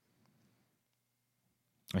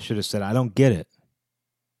 I should have said, I don't get it.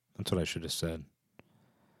 That's what I should have said.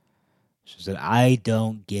 She said, I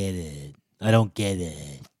don't get it. I don't get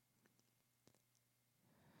it.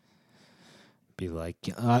 Be like,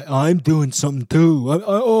 I'm doing something too.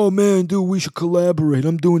 Oh man, dude, we should collaborate.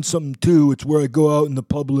 I'm doing something too. It's where I go out in the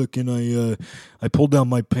public and I pull down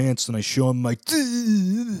my pants and I show them my.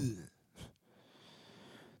 It's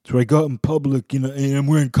where I go out in public, you know, and I'm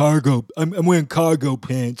wearing cargo. I'm wearing cargo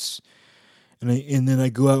pants, and then I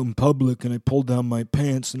go out in public and I pull down my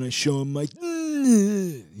pants and I show them my.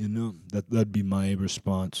 You know, that'd be my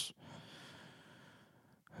response.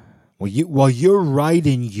 While you're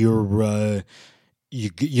riding your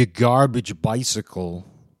garbage bicycle,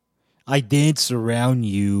 I dance around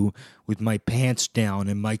you with my pants down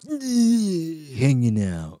and my hanging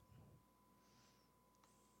out.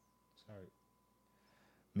 Sorry,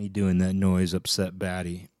 me doing that noise upset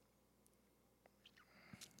Batty.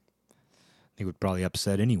 It would probably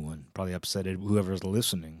upset anyone. Probably upset whoever's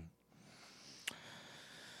listening.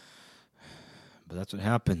 But that's what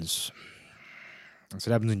happens. That's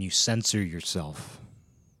what happens when you censor yourself.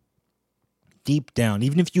 Deep down,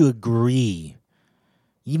 even if you agree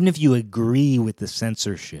with the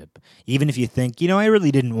censorship, even if you think, I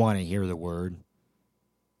really didn't want to hear the word.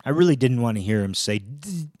 I really didn't want to hear him say,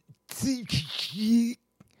 he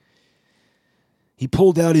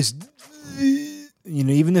pulled out his,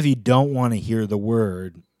 even if you don't want to hear the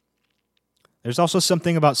word, there's also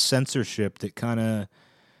something about censorship that kind of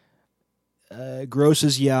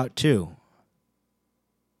grosses you out too.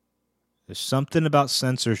 There's something about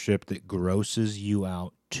censorship that grosses you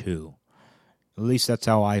out too. At least that's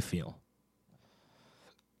how I feel.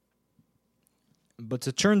 But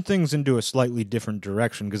to turn things into a slightly different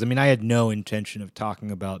direction, because I had no intention of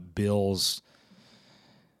talking about Bill's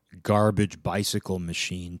garbage bicycle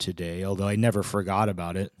machine today, although I never forgot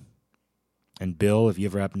about it. And Bill, if you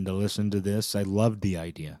ever happen to listen to this, I loved the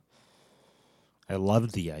idea.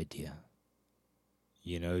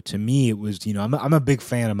 To me, it was, I'm a big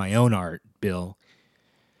fan of my own art, Bill.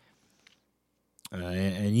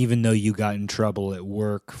 And even though you got in trouble at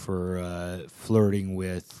work for flirting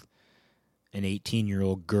with an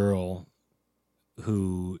 18-year-old girl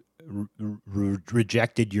who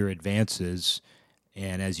rejected your advances,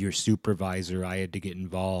 and as your supervisor, I had to get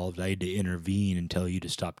involved. I had to intervene and tell you to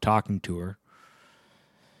stop talking to her.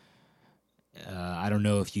 I don't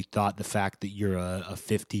know if you thought the fact that you're a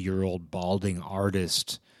 50-year-old balding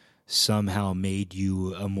artist somehow made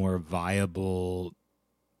you a more viable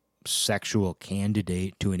sexual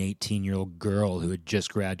candidate to an 18-year-old girl who had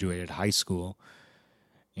just graduated high school.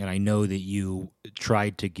 And I know that you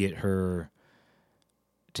tried to get her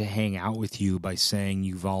to hang out with you by saying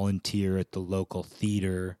you volunteer at the local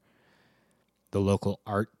theater, the local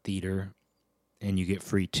art theater, and you get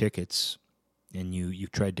free tickets. And you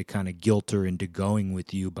tried to kind of guilt her into going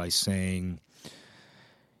with you by saying,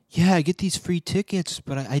 yeah, I get these free tickets,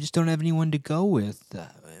 but I just don't have anyone to go with.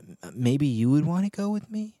 Maybe you would want to go with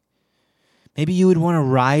me? Maybe you would want to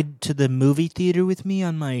ride to the movie theater with me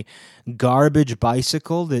on my garbage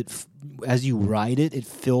bicycle that, as you ride it, it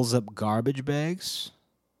fills up garbage bags?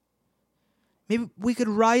 Maybe we could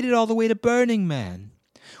ride it all the way to Burning Man.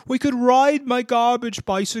 We could ride my garbage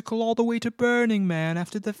bicycle all the way to Burning Man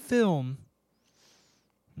after the film.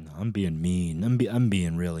 No, I'm being mean. I'm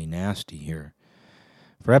being really nasty here.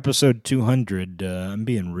 For episode 200, I'm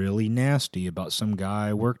being really nasty about some guy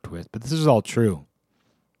I worked with. But this is all true.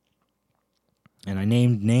 And I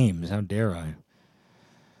named names. How dare I?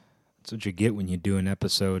 That's what you get when you do an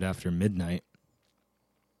episode after midnight.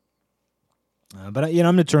 But I'm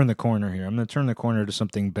going to turn the corner here. I'm going to turn the corner to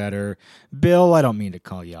something better. Bill, I don't mean to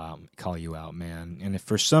call you out, man. And if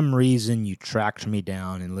for some reason you tracked me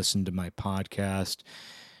down and listened to my podcast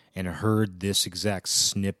and heard this exact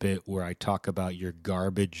snippet where I talk about your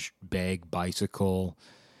garbage bag bicycle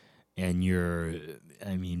and your,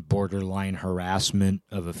 borderline harassment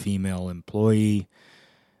of a female employee,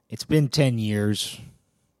 it's been 10 years.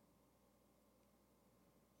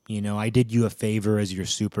 I did you a favor as your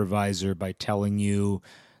supervisor by telling you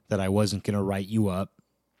that I wasn't going to write you up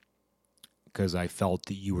because I felt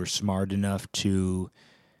that you were smart enough to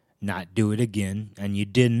not do it again, and you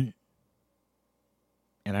didn't.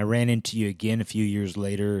 And I ran into you again a few years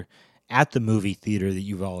later at the movie theater that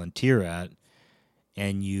you volunteer at,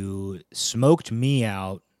 and you smoked me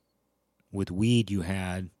out with weed you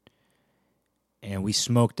had, and we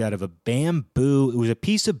smoked out of a bamboo. It was a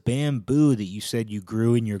piece of bamboo that you said you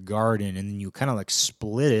grew in your garden, and then you kind of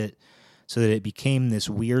split it so that it became this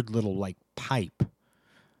weird little pipe.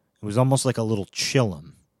 It was almost like a little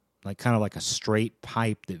chillum, kind of like a straight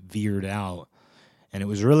pipe that veered out. And it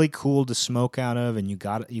was really cool to smoke out of, and you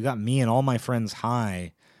got me and all my friends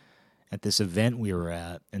high at this event we were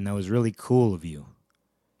at, and that was really cool of you.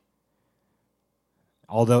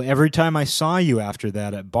 Although every time I saw you after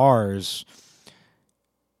that at bars,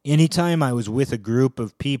 anytime I was with a group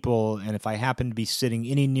of people, and if I happened to be sitting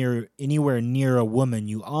anywhere near a woman,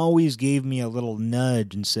 you always gave me a little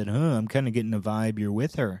nudge and said, I'm kind of getting a vibe you're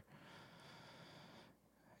with her.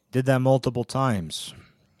 Did that multiple times.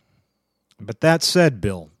 But that said,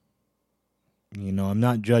 Bill, I'm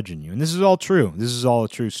not judging you. And this is all true. This is all a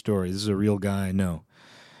true story. This is a real guy I know.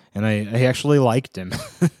 And I actually liked him.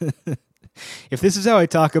 If this is how I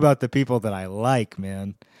talk about the people that I like,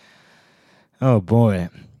 man. Oh, boy.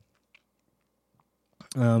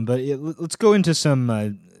 Let's go into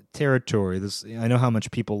some territory. I know how much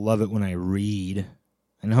people love it when I read.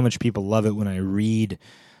 I know how much people love it when I read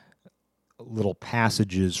little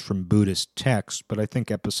passages from Buddhist texts, but I think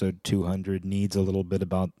episode 200 needs a little bit of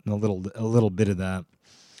that.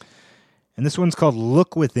 And this one's called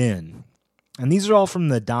Look Within. And these are all from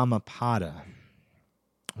the Dhammapada.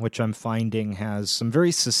 which I'm finding has some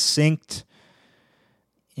very succinct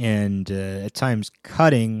and at times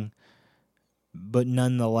cutting, but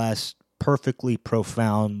nonetheless perfectly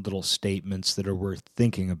profound little statements that are worth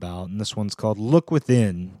thinking about. And this one's called Look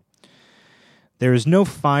Within. There is no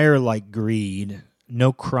fire like greed,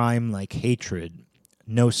 no crime like hatred,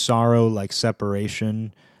 no sorrow like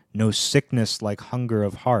separation, no sickness like hunger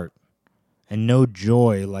of heart, and no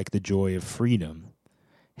joy like the joy of freedom.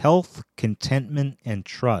 Health, contentment, and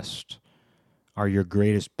trust are your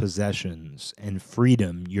greatest possessions, and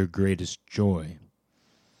freedom your greatest joy.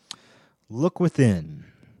 Look within.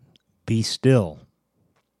 Be still.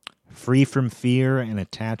 Free from fear and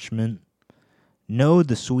attachment. Know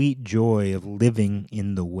the sweet joy of living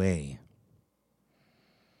in the way.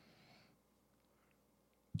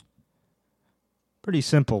 Pretty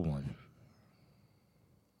simple one.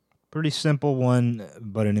 Pretty simple one,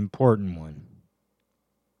 but an important one.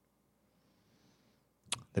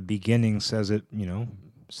 The beginning says it,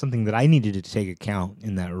 something that I needed to take account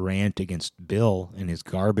in that rant against Bill and his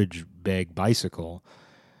garbage bag bicycle.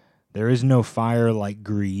 There is no fire like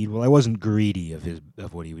greed. Well, I wasn't greedy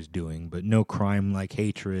of what he was doing, but no crime like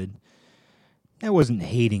hatred. I wasn't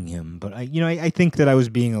hating him, but I think that I was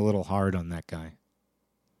being a little hard on that guy.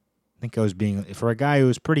 I think I was being, for a guy who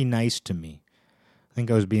was pretty nice to me, I think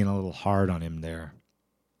I was being a little hard on him there.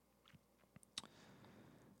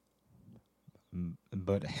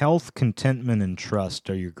 But health, contentment, and trust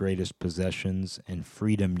are your greatest possessions, and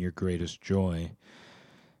freedom your greatest joy.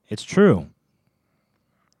 It's true.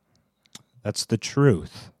 That's the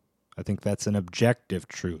truth. I think that's an objective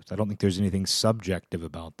truth. I don't think there's anything subjective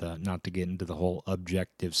about that, not to get into the whole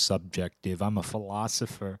objective, subjective. I'm a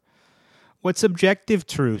philosopher. What's objective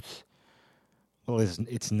truth? Well,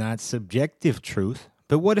 it's not subjective truth.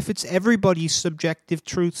 But what if it's everybody's subjective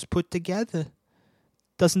truths put together?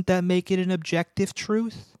 Doesn't that make it an objective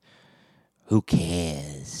truth? Who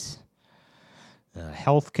cares?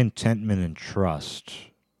 Health, contentment, and trust.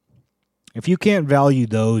 If you can't value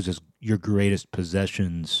those as your greatest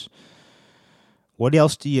possessions, what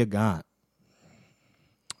else do you got?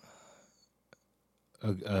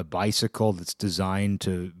 A bicycle that's designed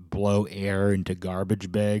to blow air into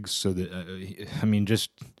garbage bags so that,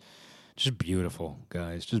 just beautiful,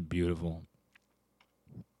 guys, just beautiful.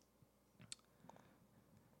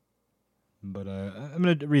 But I'm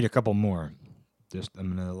going to read a couple more.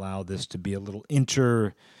 I'm going to allow this to be a little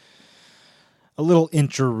interim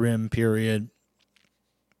period.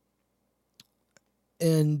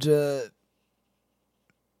 And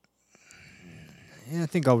I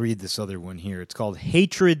think I'll read this other one here. It's called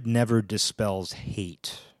Hatred Never Dispels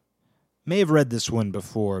Hate. May have read this one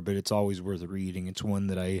before, but it's always worth reading. It's one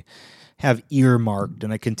that I have earmarked,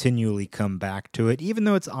 and I continually come back to it, even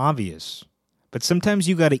though it's obvious. But sometimes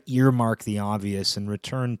you got to earmark the obvious and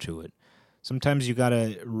return to it. Sometimes you got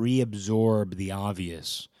to reabsorb the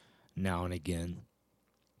obvious now and again.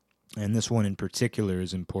 And this one in particular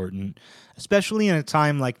is important, especially in a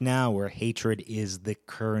time like now where hatred is the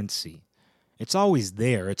currency. It's always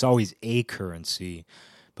there. It's always a currency.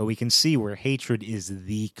 But we can see where hatred is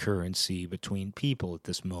the currency between people at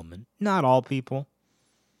this moment. Not all people.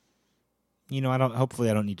 Hopefully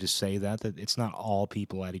I don't need to say that it's not all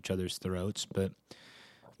people at each other's throats, but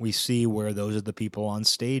we see where those are the people on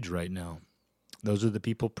stage right now. Those are the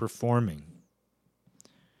people performing.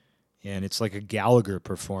 And it's like a Gallagher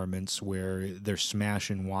performance where they're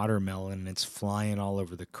smashing watermelon and it's flying all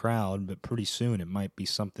over the crowd, but pretty soon it might be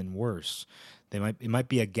something worse. It might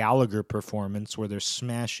be a Gallagher performance where they're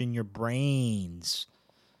smashing your brains.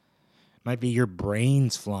 Might be your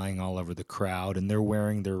brains flying all over the crowd, and they're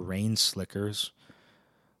wearing their rain slickers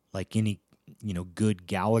like any, good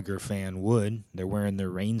Gallagher fan would. They're wearing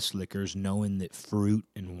their rain slickers knowing that fruit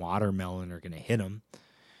and watermelon are going to hit them.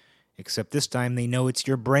 Except this time they know it's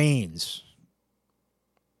your brains.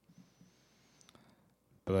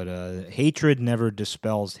 But hatred never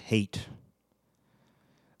dispels hate.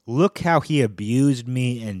 Look how he abused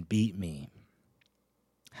me and beat me.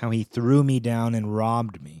 How he threw me down and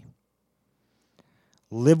robbed me.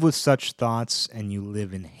 Live with such thoughts and you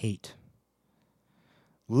live in hate.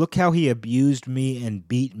 Look how he abused me and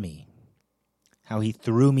beat me. How he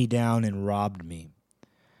threw me down and robbed me.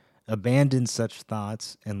 Abandon such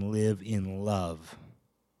thoughts and live in love.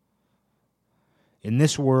 In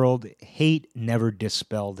this world, hate never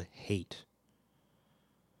dispelled hate.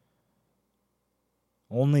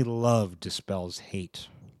 Only love dispels hate.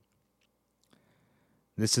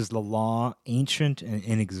 This is the law, ancient and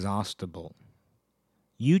inexhaustible.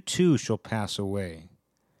 You too shall pass away.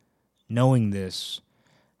 Knowing this,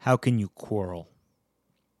 how can you quarrel?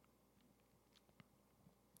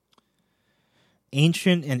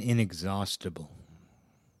 Ancient and inexhaustible.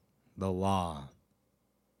 The law.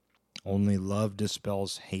 Only love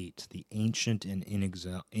dispels hate. The ancient and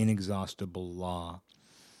inexhaustible law.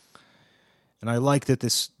 And I like that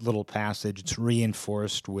this little passage, it's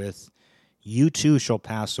reinforced with, you too shall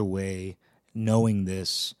pass away, knowing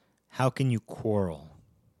this. How can you quarrel?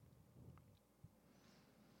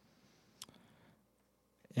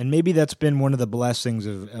 And maybe that's been one of the blessings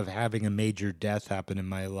of having a major death happen in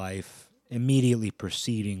my life, immediately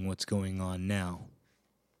preceding what's going on now.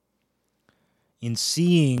 In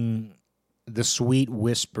seeing the sweet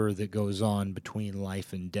whisper that goes on between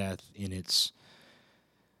life and death in its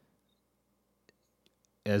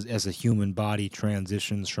as a human body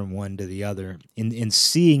transitions from one to the other, in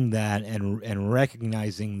seeing that and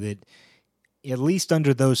recognizing that, at least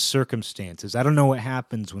under those circumstances, I don't know what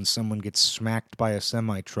happens when someone gets smacked by a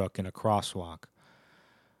semi-truck in a crosswalk.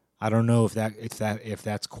 I don't know if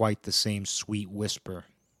that's quite the same sweet whisper.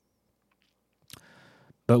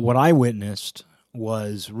 But what I witnessed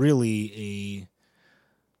was really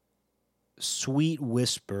a sweet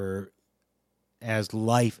whisper as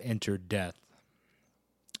life entered death.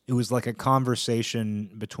 It was like a conversation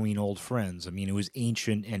between old friends. I mean, it was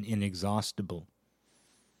ancient and inexhaustible.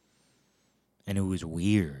 And it was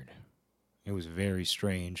weird. It was very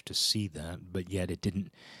strange to see that, but yet it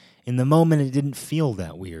didn't, in the moment, it didn't feel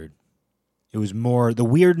that weird. It was more, the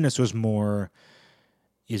weirdness was more,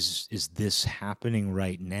 is this happening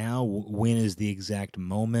right now? When is the exact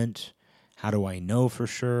moment? How do I know for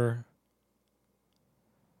sure?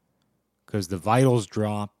 Because the vitals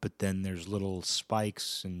drop, but then there's little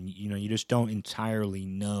spikes, and you just don't entirely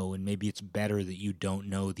know, and maybe it's better that you don't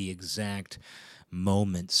know the exact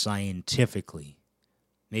moment scientifically.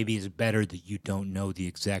 Maybe it's better that you don't know the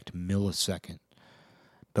exact millisecond.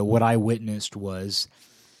 But what I witnessed was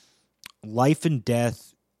life and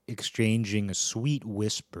death exchanging a sweet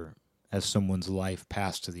whisper as someone's life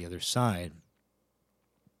passed to the other side.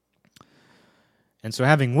 And so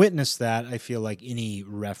having witnessed that, I feel like any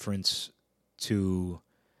reference to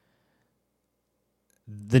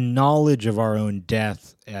the knowledge of our own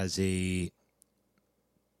death as a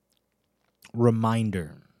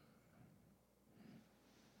reminder,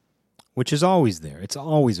 which is always there. It's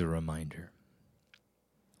always a reminder.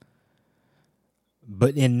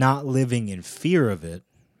 But in not living in fear of it,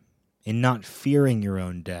 in not fearing your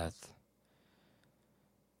own death,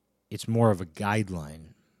 it's more of a guideline.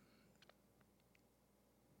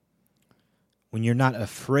 When you're not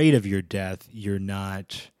afraid of your death, you're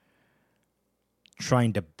not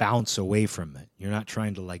trying to bounce away from it. You're not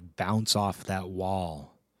trying to bounce off that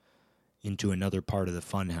wall into another part of the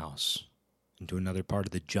funhouse, into another part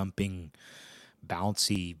of the jumping,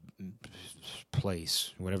 bouncy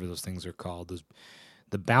place, whatever those things are called.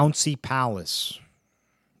 The bouncy palace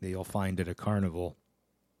that you'll find at a carnival.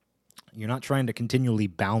 You're not trying to continually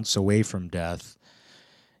bounce away from death.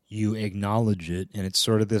 You acknowledge it, and it's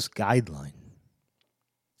sort of this guideline.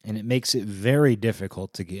 And it makes it very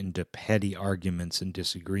difficult to get into petty arguments and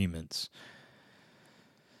disagreements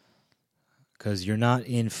because you're not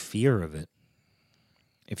in fear of it.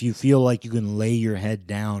 If you feel like you can lay your head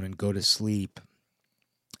down and go to sleep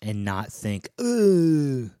and not think,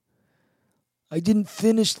 I didn't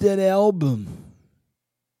finish that album.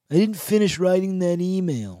 I didn't finish writing that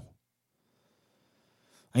email.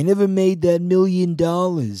 I never made that $1 million.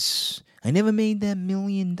 I never made that $1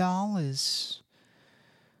 million.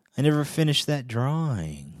 I never finished that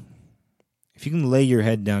drawing. If you can lay your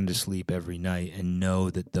head down to sleep every night and know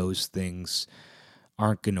that those things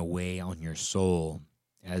aren't going to weigh on your soul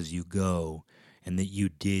as you go, and that you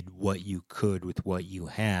did what you could with what you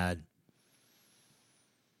had,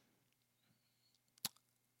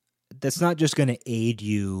 that's not just going to aid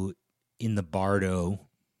you in the bardo.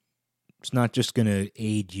 It's not just going to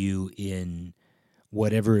aid you in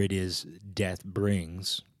whatever it is death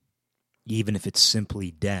brings. Even if it's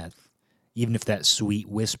simply death, even if that sweet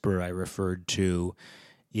whisper I referred to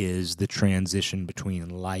is the transition between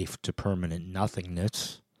life to permanent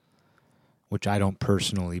nothingness, which I don't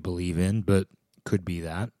personally believe in, but could be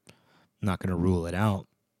that. I'm not going to rule it out.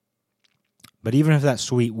 But even if that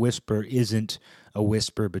sweet whisper isn't a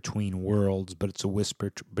whisper between worlds, but it's a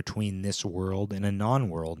whisper between this world and a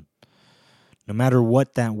non-world, no matter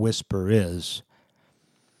what that whisper is,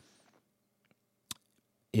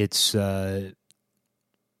 it's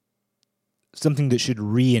something that should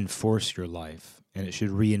reinforce your life, and it should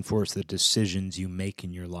reinforce the decisions you make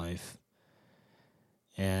in your life.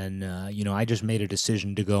 And, I just made a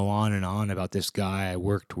decision to go on and on about this guy I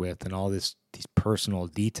worked with and all these personal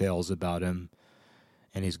details about him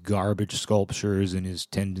and his garbage sculptures and his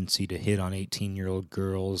tendency to hit on 18-year-old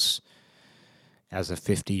girls as a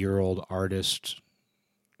 50-year-old artist.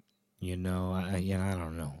 I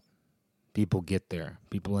don't know. People get there.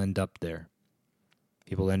 People end up there.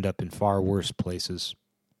 People end up in far worse places.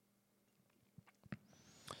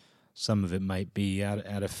 Some of it might be out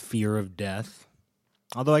of fear of death.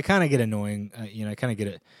 Although I kind of get annoying. I kind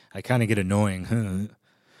of get annoying.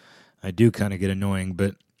 I do kind of get annoying,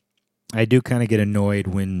 but I do kind of get annoyed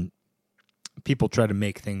when people try to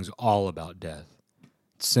make things all about death.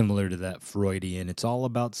 It's similar to that Freudian, it's all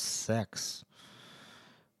about sex.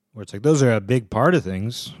 Where it's like, those are a big part of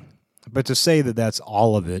things. But to say that that's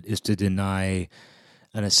all of it is to deny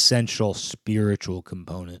an essential spiritual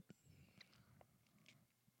component.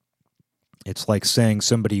 It's like saying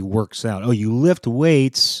somebody works out. Oh, you lift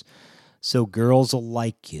weights so girls will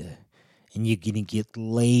like you. And you're going to get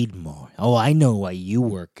laid more. Oh, I know why you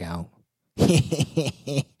work out.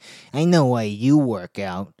 I know why you work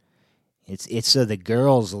out. It's so the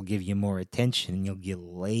girls will give you more attention and you'll get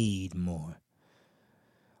laid more.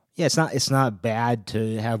 Yeah, it's not bad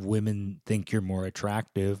to have women think you're more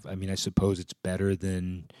attractive. I mean, I suppose it's better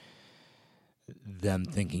than them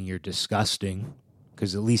thinking you're disgusting,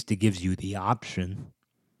 because at least it gives you the option.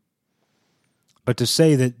 But to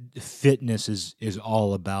say that fitness is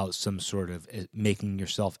all about some sort of making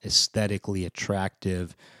yourself aesthetically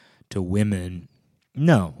attractive to women,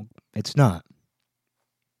 no, it's not.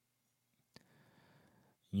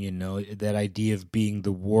 That idea of being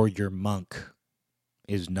the warrior monk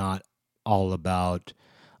is not all about,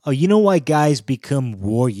 oh, you know why guys become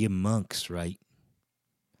warrior monks, right?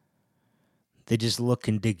 They're just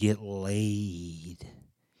looking to get laid.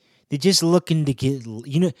 They're just looking to get,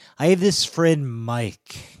 I have this friend,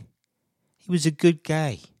 Mike. He was a good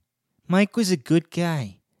guy. Mike was a good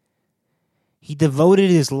guy. He devoted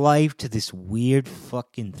his life to this weird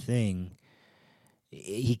fucking thing.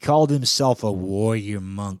 He called himself a warrior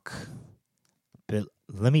monk. But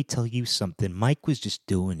let me tell you something. Mike was just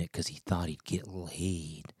doing it because he thought he'd get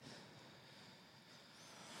laid.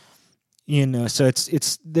 So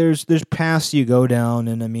it's there's paths you go down,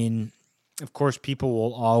 and I mean, of course, people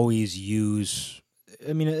will always use.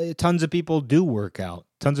 I mean, tons of people do work out.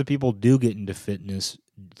 Tons of people do get into fitness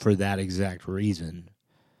for that exact reason.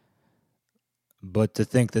 But to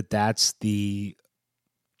think that that's the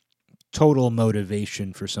total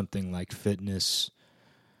motivation for something like fitness,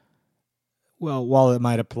 well, while it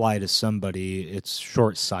might apply to somebody, it's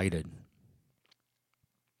short-sighted.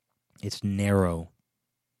 It's narrow.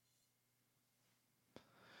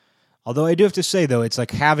 Although I do have to say, though, it's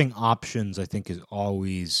like having options, I think, is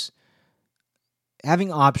always...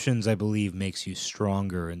 Having options, I believe, makes you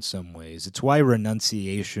stronger in some ways. It's why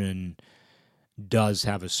renunciation does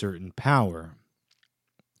have a certain power.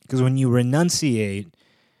 Because when you renunciate,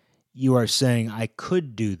 you are saying, I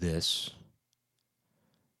could do this,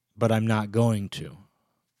 but I'm not going to.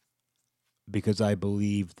 Because I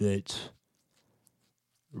believe that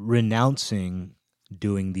renouncing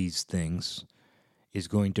doing these things is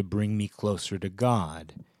going to bring me closer to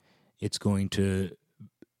God. It's going to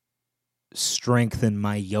strengthen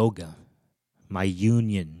my yoga, my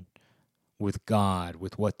union with God,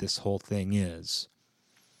 with what this whole thing is,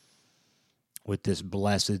 with this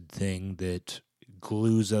blessed thing that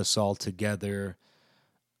glues us all together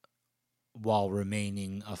while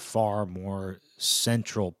remaining a far more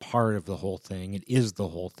central part of the whole thing. It is the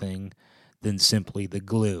whole thing than simply the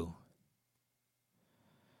glue.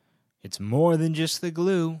 It's more than just the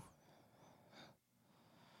glue.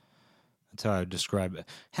 That's how I would describe it.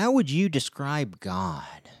 How would you describe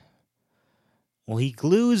God? Well, he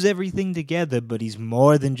glues everything together, but he's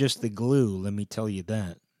more than just the glue, let me tell you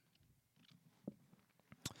that.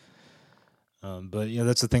 But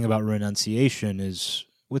that's the thing about renunciation is,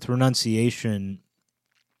 with renunciation,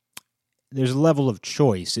 there's a level of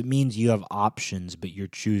choice. It means you have options, but you're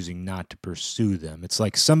choosing not to pursue them. It's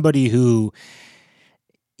like somebody who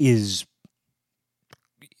is,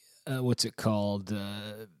 what's it called?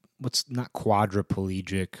 What's not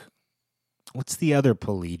quadriplegic? What's the other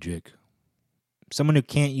pelegic? Someone who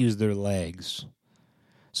can't use their legs.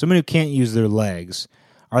 Someone who can't use their legs.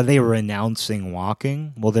 Are they renouncing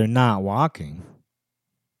walking? Well, they're not walking.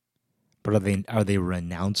 But are they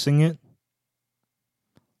renouncing it?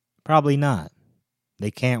 Probably not.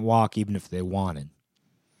 They can't walk even if they wanted.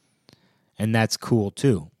 And that's cool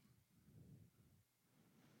too.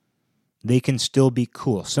 They can still be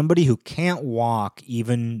cool. Somebody who can't walk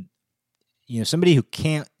even, somebody who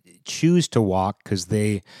can't choose to walk because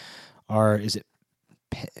they are, is it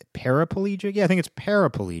paraplegic? Yeah, I think it's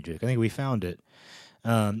paraplegic. I think we found it.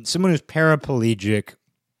 Someone who's paraplegic,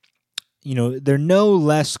 they're no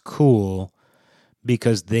less cool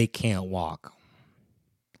because they can't walk.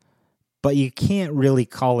 but you can't really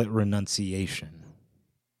call it renunciation.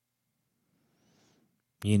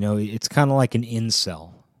 You know, it's kind of like an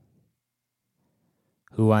incel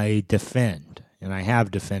who I defend, and I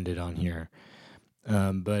have defended on here.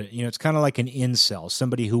 But, you know, it's kind of like an incel,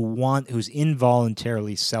 somebody who's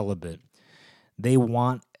involuntarily celibate. They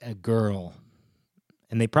want a girl,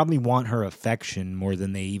 and they probably want her affection more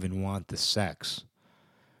than they even want the sex.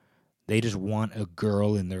 They just want a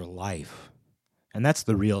girl in their life. And that's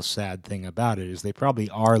the real sad thing about it, is they probably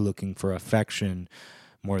are looking for affection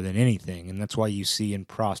more than anything. And that's why you see in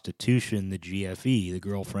prostitution the GFE, the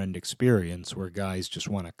girlfriend experience, where guys just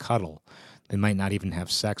want to cuddle. They might not even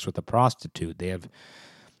have sex with a prostitute.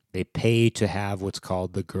 They pay to have what's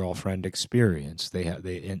called the girlfriend experience. They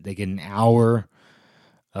get an hour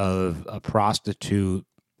of a prostitute,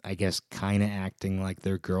 I guess, kind of acting like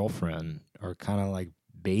their girlfriend, or kind of like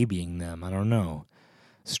babying them. I don't know,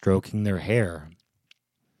 stroking their hair.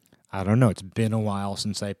 I don't know. It's been a while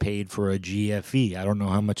since I paid for a GFE. I don't know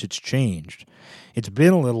how much it's changed. It's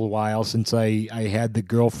been a little while since I had the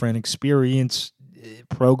girlfriend experience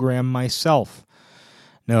program myself.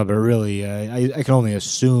 No, but really, I can only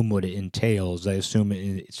assume what it entails. I assume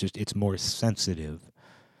it's more sensitive.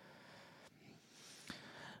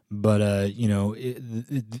 But, you know,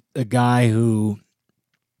 a guy who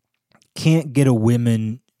can't get a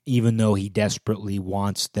woman even though he desperately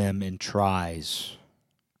wants them and tries.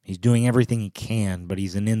 He's doing everything he can, but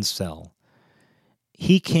he's an incel.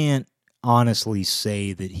 He can't honestly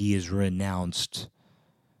say that he has renounced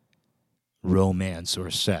romance or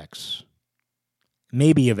sex.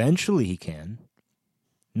 Maybe eventually he can.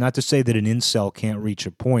 Not to say that an incel can't reach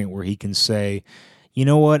a point where he can say, you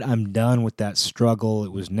know what, I'm done with that struggle.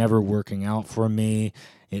 It was never working out for me.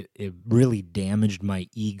 It really damaged my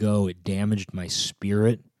ego. It damaged my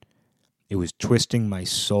spirit. It was twisting my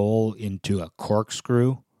soul into a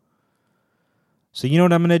corkscrew. So you know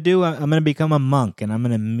what I'm going to do? I'm going to become a monk, and I'm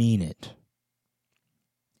going to mean it.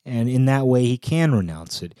 And in that way, he can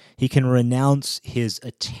renounce it. He can renounce his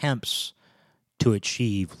attempts to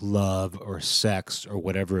achieve love or sex or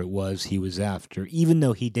whatever it was he was after, even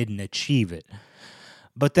though he didn't achieve it.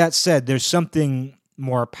 But that said, there's something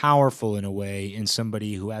more powerful in a way in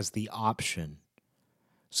somebody who has the option,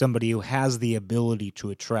 somebody who has the ability to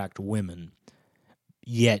attract women,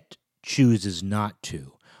 yet chooses not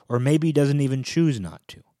to. Or maybe doesn't even choose not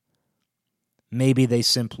to. Maybe they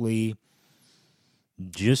simply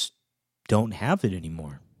just don't have it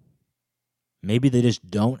anymore. Maybe they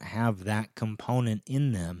just don't have that component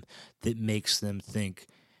in them that makes them think,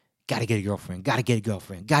 gotta get a girlfriend, gotta get a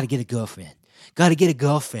girlfriend, gotta get a girlfriend, gotta get a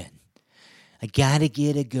girlfriend. I gotta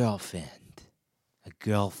get a girlfriend. A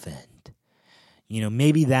girlfriend. You know,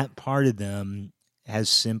 maybe that part of them has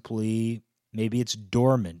simply... Maybe it's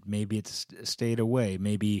dormant. Maybe it's stayed away.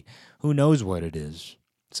 Maybe, who knows what it is.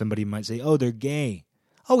 Somebody might say, oh, they're gay.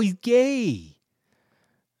 Oh, he's gay.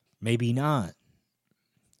 Maybe not.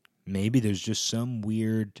 Maybe there's just some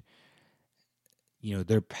weird, you know,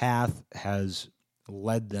 their path has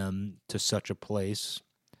led them to such a place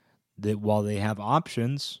that while they have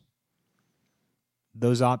options,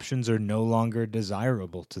 those options are no longer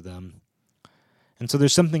desirable to them. And so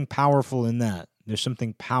there's something powerful in that. There's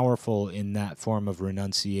something powerful in that form of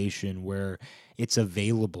renunciation where it's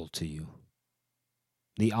available to you.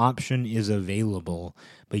 The option is available,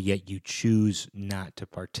 but yet you choose not to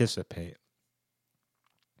participate.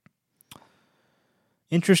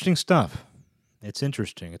 Interesting stuff. It's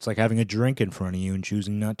interesting. It's like having a drink in front of you and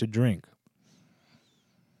choosing not to drink.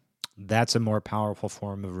 That's a more powerful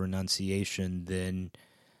form of renunciation than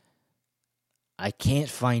I can't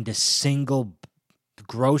find a single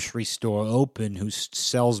grocery store open who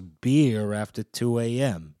sells beer after 2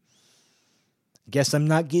 a.m. Guess I'm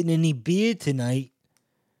not getting any beer tonight.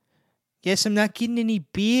 That's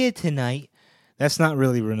not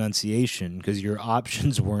really renunciation because your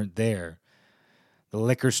options weren't there. The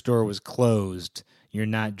liquor store was closed. You're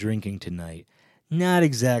not drinking tonight. Not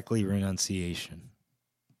exactly renunciation.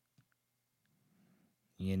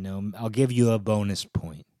 You know, I'll give you a bonus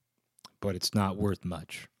point, but it's not worth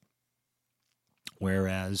much.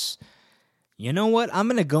 Whereas, you know what? I'm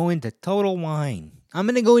going to go into Total Wine. I'm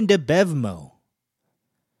going to go into Bevmo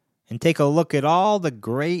and take a look at all the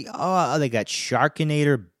great... Oh, they got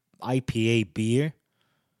Sharkinator IPA beer.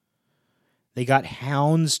 They got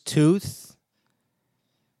Houndstooth.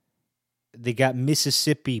 They got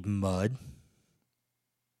Mississippi Mud.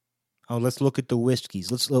 Oh, let's look at the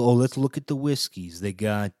whiskeys. Let's look at the whiskeys. They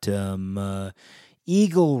got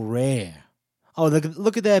Eagle Rare. Oh,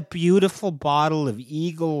 look at that beautiful bottle of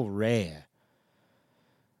Eagle Rare.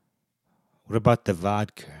 What about the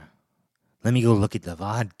vodka? Let me go look at the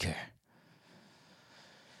vodka.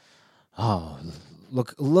 Oh,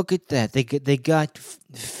 look at that. They got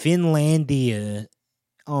Finlandia.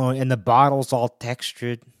 Oh, and the bottle's all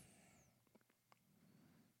textured.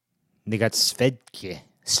 They got Svedka.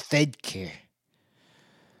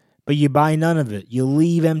 But you buy none of it. You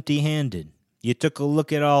leave empty-handed. You took a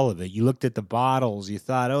look at all of it. You looked at the bottles. You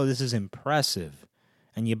thought, oh, this is impressive.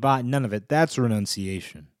 And you bought none of it. That's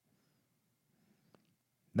renunciation.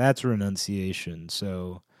 That's renunciation.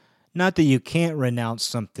 So, not that you can't renounce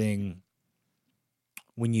something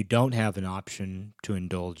when you don't have an option to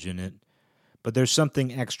indulge in it, but there's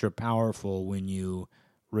something extra powerful when you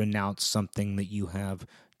renounce something that you have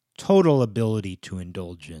total ability to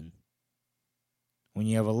indulge in. When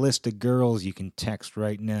you have a list of girls you can text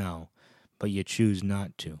right now, but you choose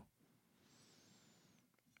not to. You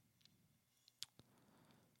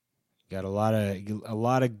got a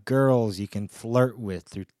lot of girls you can flirt with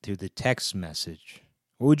through the text message.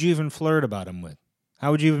 What would you even flirt about them with?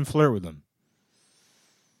 How would you even flirt with them?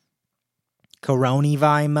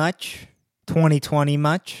 Coronavirus much? 2020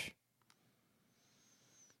 much?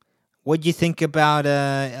 What'd you think about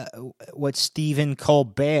what Stephen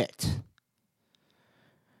Colbert?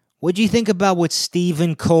 What'd you think about what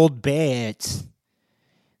Stephen Colbert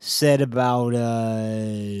said about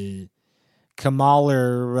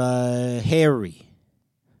Kamala Harris?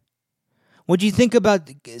 What'd you think about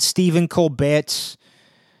Stephen Colbert's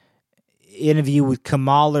interview with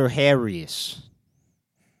Kamala Harris?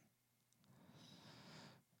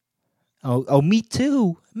 Oh, me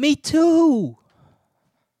too. Me too.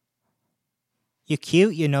 You're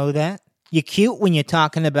cute, you know that? You're cute when you're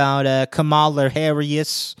talking about Kamala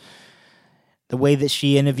Harris, the way that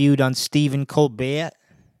she interviewed on Stephen Colbert.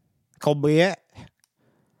 Colbert.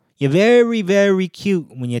 You're very, very cute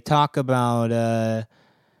when you talk about...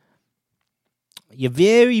 you're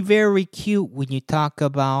very, very cute when you talk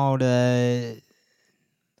about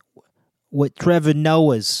what Trevor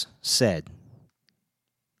Noah's said.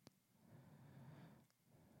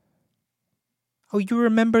 Oh, you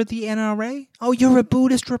remember the NRA? Oh, you're a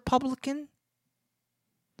Buddhist Republican?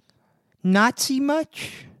 Nazi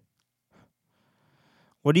much?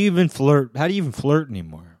 What do you even flirt? How do you even flirt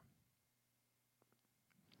anymore?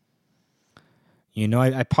 You know,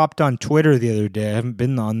 I popped on Twitter the other day. I haven't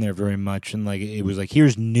been on there very much. And it was like,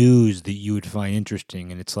 here's news that you would find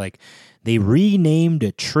interesting. And it's like, they renamed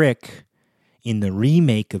a trick in the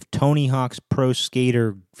remake of Tony Hawk's Pro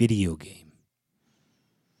Skater video game.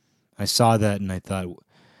 I saw that and I thought,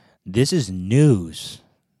 this is news.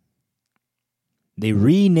 They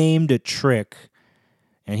renamed a trick,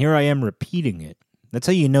 and here I am repeating it. That's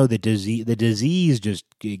how you know the disease just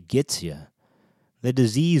gets you. The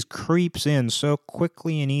disease creeps in so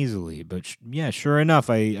quickly and easily. But yeah, sure enough,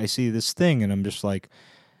 I see this thing, and I'm just like,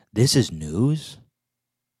 this is news?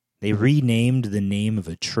 They renamed the name of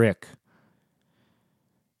a trick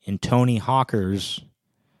in Tony Hawk's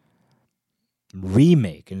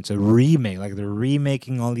remake, and it's a remake, like they're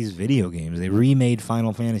remaking all these video games. They remade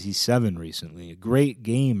Final Fantasy VII recently, a great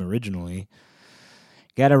game originally.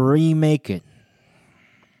 Gotta remake it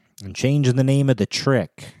and change the name of the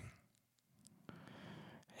trick.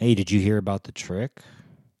 Hey, did you hear about the trick?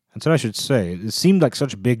 That's what I should say. It seemed like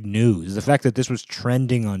such big news. The fact that this was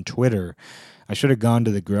trending on Twitter, I should have gone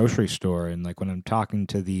to the grocery store, and when I'm talking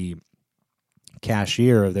to the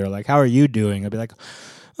cashier, they're like, how are you doing? I'd be like,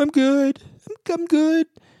 I'm good. I'm good.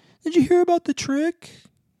 Did you hear about the trick?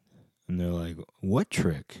 And they're like, what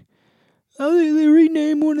trick? Oh, they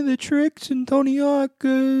renamed one of the tricks in Tony Hawk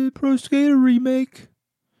Pro Skater remake.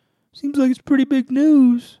 Seems like it's pretty big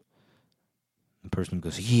news. The person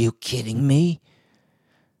goes, are you kidding me?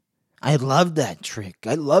 I love that trick.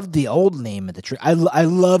 I love the old name of the trick. I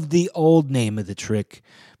love the old name of the trick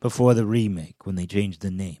before the remake when they changed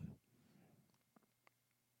the name.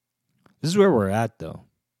 This is where we're at, though.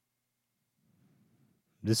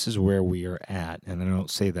 This is where we are at, and I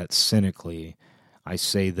don't say that cynically. I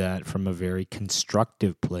say that from a very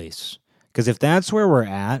constructive place. Because if that's where we're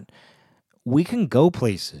at, we can go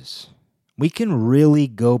places. We can really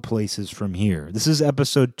go places from here. This is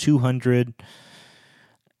episode 200.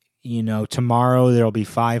 You know, tomorrow there'll be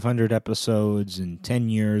 500 episodes. In 10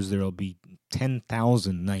 years, there'll be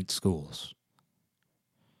 10,000 night schools.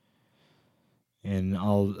 And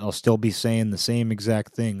I'll still be saying the same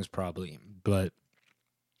exact things probably. But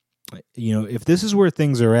you know, if this is where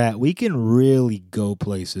things are at, we can really go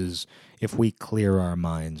places if we clear our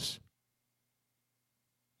minds.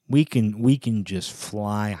 We can just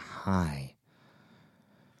fly high.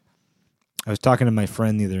 I was talking to my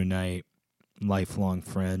friend the other night, lifelong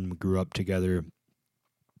friend. We grew up together.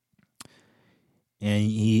 And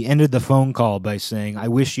he ended the phone call by saying, I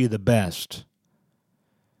wish you the best.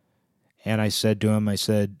 And I said to him,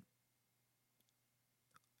 well,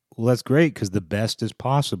 that's great because the best is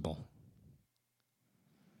possible.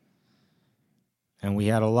 And we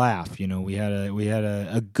had a laugh, we had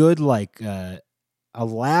a good, a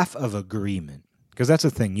laugh of agreement. Because that's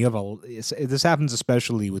the thing. This happens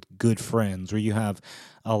especially with good friends, where you have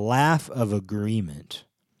a laugh of agreement.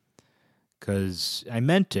 Because I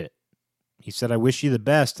meant it. He said, I wish you the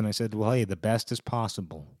best. And I said, well, hey, the best is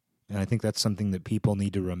possible. And I think that's something that people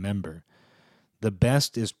need to remember. The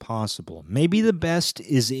best is possible. Maybe the best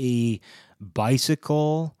is a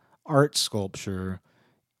bicycle art sculpture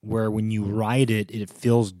where when you ride it, it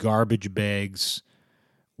fills garbage bags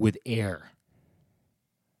with air.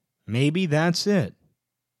 Maybe that's it.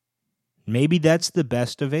 Maybe that's the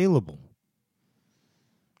best available.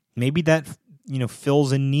 Maybe that,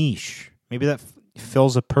 fills a niche. Maybe that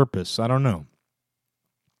fills a purpose. I don't know.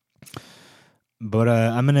 But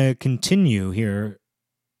I'm going to continue here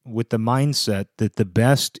with the mindset that the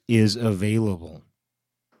best is available.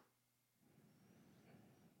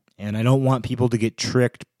 And I don't want people to get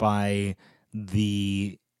tricked by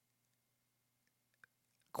the,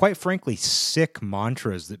 quite frankly, sick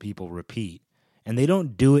mantras that people repeat. And they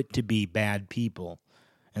don't do it to be bad people.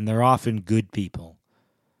 And they're often good people.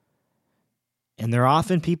 And they're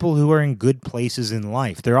often people who are in good places in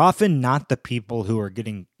life. They're often not the people who are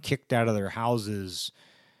getting kicked out of their houses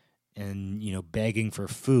and, begging for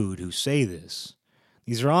food who say this.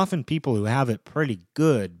 These are often people who have it pretty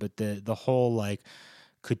good, but the whole,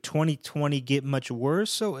 could 2020 get much worse?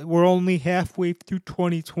 So we're only halfway through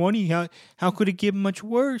 2020. How could it get much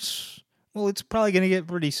worse? Well, it's probably going to get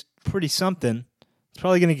pretty something. It's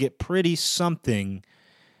probably going to get pretty something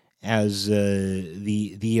as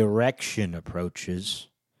the erection approaches.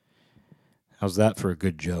 How's that for a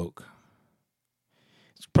good joke?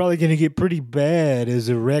 It's probably going to get pretty bad as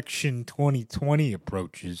erection 2020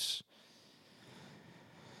 approaches.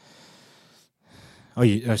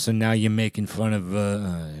 Oh, so now you're making fun of...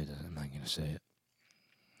 I'm not going to say it.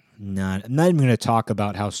 I'm not even going to talk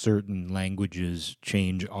about how certain languages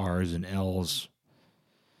change R's and L's.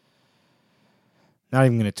 Not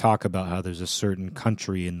even going to talk about how there's a certain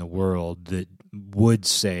country in the world that would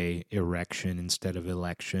say erection instead of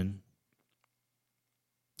election.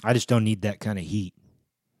 I just don't need that kind of heat.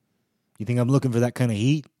 You think I'm looking for that kind of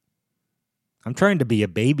heat? I'm trying to be a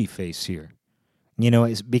baby face here.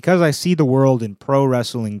 It's because I see the world in pro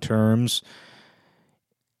wrestling terms,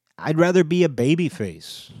 I'd rather be a baby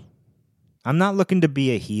face. I'm not looking to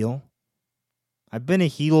be a heel. I've been a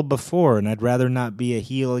heel before, and I'd rather not be a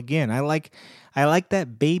heel again. I like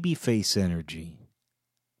that baby face energy.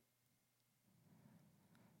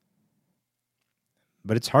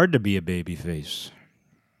 But it's hard to be a baby face.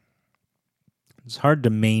 It's hard to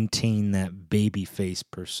maintain that baby face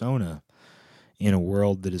persona in a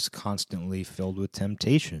world that is constantly filled with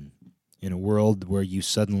temptation. In a world where you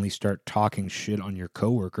suddenly start talking shit on your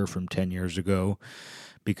coworker from 10 years ago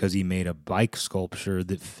because he made a bike sculpture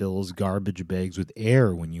that fills garbage bags with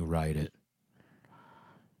air when you ride it.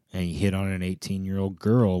 And he hit on an 18-year-old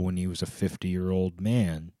girl when he was a 50-year-old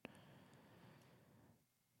man.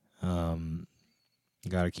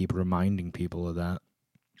 Got to keep reminding people of that.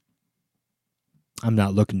 I'm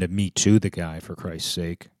not looking to Me Too the guy, for Christ's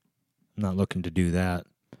sake. I'm not looking to do that.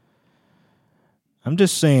 I'm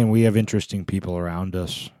just saying we have interesting people around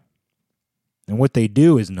us. And what they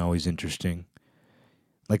do isn't always interesting.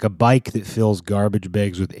 Like a bike that fills garbage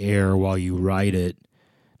bags with air while you ride it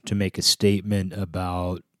to make a statement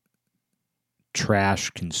about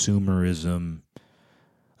trash consumerism.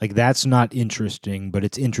 Like, that's not interesting, but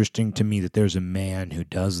it's interesting to me that there's a man who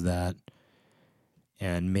does that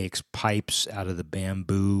and makes pipes out of the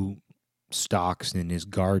bamboo stalks in his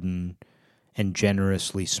garden and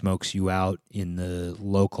generously smokes you out in the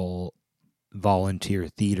local volunteer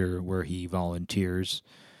theater where he volunteers.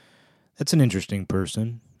 That's an interesting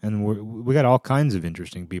person, and we got all kinds of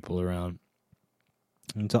interesting people around.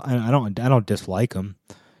 And so I don't dislike them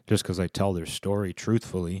just because I tell their story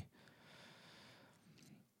truthfully.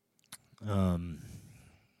 I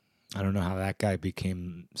don't know how that guy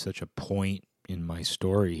became such a point in my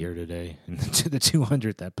story here today, in the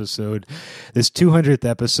 200th episode. This 200th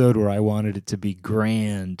episode where I wanted it to be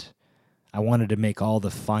grand. I wanted to make all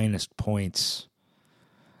the finest points.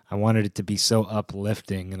 I wanted it to be so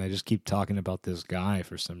uplifting, and I just keep talking about this guy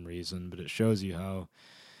for some reason, but it shows you how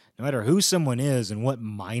no matter who someone is and what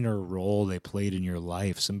minor role they played in your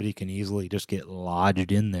life, somebody can easily just get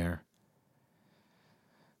lodged in there.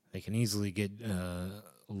 They can easily get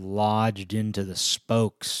lodged into the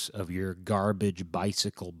spokes of your garbage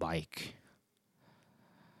bicycle bike.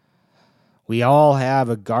 We all have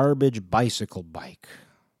a garbage bicycle bike.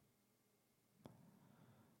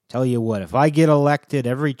 Tell you what, if I get elected,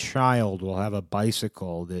 every child will have a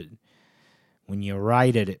bicycle that when you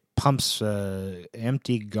ride it, it pumps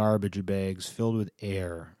empty garbage bags filled with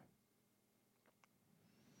air.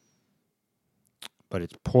 But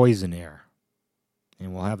it's poison air.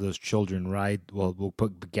 And we'll have those children ride, we'll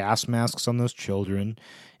put gas masks on those children,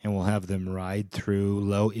 and we'll have them ride through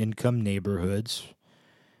low-income neighborhoods.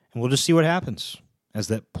 And we'll just see what happens as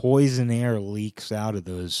that poison air leaks out of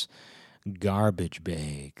those garbage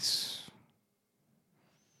bags.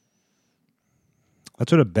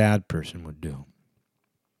 That's what a bad person would do.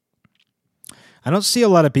 I don't see a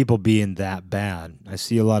lot of people being that bad. I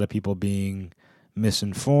see a lot of people being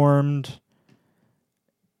misinformed,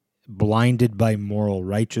 blinded by moral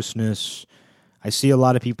righteousness. I see a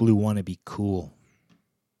lot of people who want to be cool.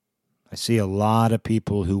 I see a lot of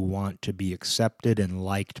people who want to be accepted and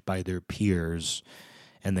liked by their peers,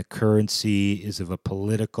 and the currency is of a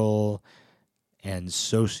political and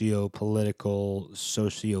socio-political,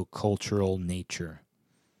 socio-cultural nature.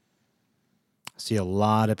 I see a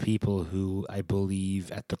lot of people who I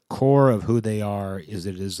believe at the core of who they are is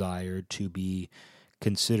a desire to be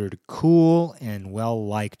considered cool and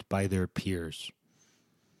well-liked by their peers.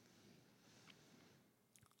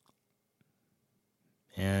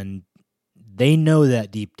 And they know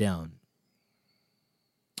that deep down.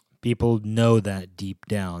 People know that deep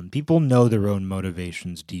down. People know their own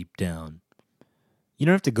motivations deep down. You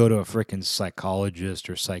don't have to go to a frickin' psychologist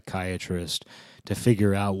or psychiatrist to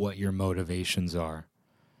figure out what your motivations are.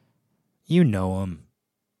 You know them.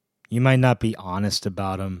 You might not be honest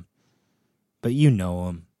about them, but you know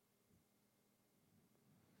them.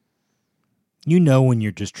 You know when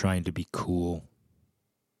you're just trying to be cool.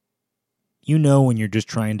 You know when you're just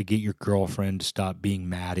trying to get your girlfriend to stop being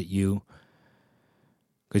mad at you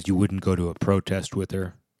because you wouldn't go to a protest with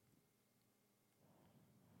her.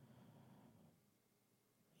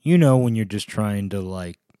 You know when you're just trying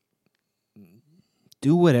to,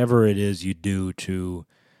 do whatever it is you do to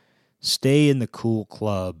stay in the cool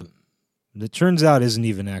club that turns out isn't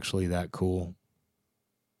even actually that cool.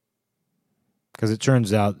 Because it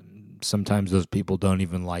turns out sometimes those people don't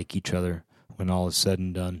even like each other when all is said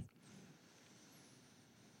and done.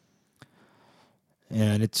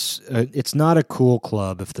 And it's not a cool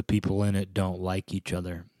club if the people in it don't like each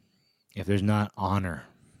other. If there's not honor.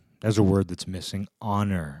 There's a word that's missing.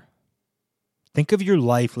 Honor. Think of your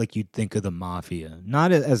life like you'd think of the mafia.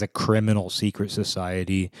 Not as a criminal secret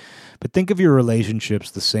society, but think of your relationships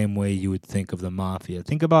the same way you would think of the mafia.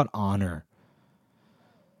 Think about honor.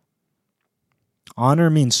 Honor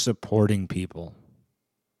means supporting people.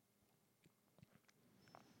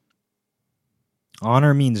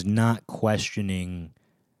 Honor means not questioning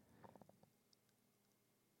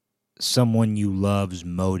someone you love's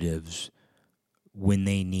motives when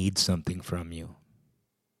they need something from you.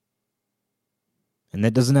 And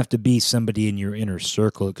that doesn't have to be somebody in your inner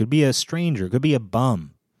circle. It could be a stranger. It could be a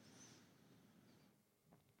bum.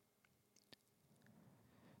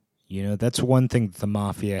 You know, that's one thing that the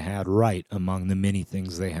mafia had right among the many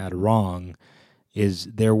things they had wrong, is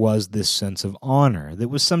there was this sense of honor that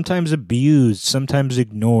was sometimes abused, sometimes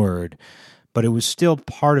ignored, but it was still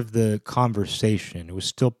part of the conversation. It was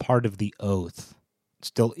still part of the oath. It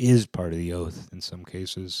still is part of the oath in some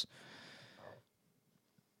cases.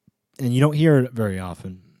 And you don't hear it very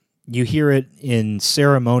often. You hear it in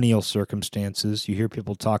ceremonial circumstances. You hear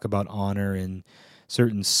people talk about honor in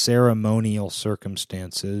certain ceremonial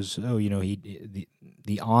circumstances. Oh, you know,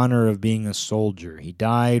 the honor of being a soldier. He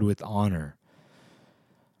died with honor.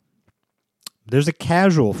 There's a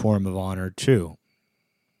casual form of honor, too.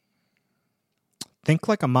 Think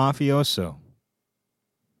like a mafioso.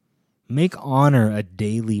 Make honor a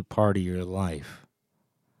daily part of your life.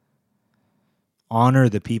 Honor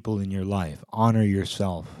the people in your life. Honor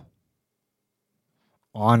yourself.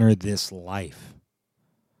 Honor this life.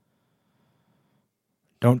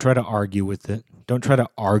 Don't try to argue with it. Don't try to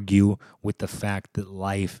argue with the fact that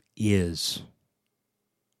life is.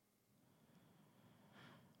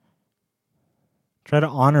 Try to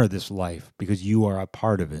honor this life because you are a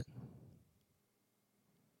part of it.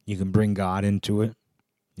 You can bring God into it.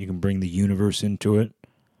 You can bring the universe into it.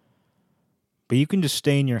 But you can just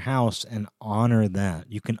stay in your house and honor that.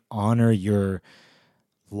 You can honor your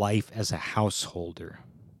life as a householder.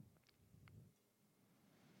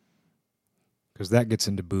 Because that gets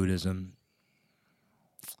into Buddhism.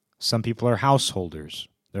 Some people are householders.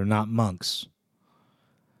 They're not monks.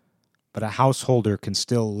 But a householder can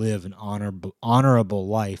still live an honorable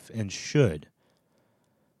life and should.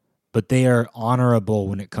 But they are honorable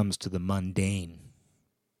when it comes to the mundane.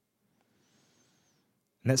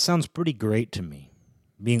 And that sounds pretty great to me.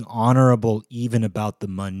 being honorable even about the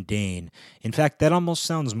mundane. In fact, that almost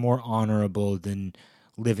sounds more honorable than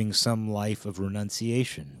living some life of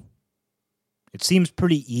renunciation. It seems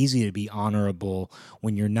pretty easy to be honorable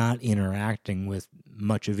when you're not interacting with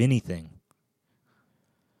much of anything.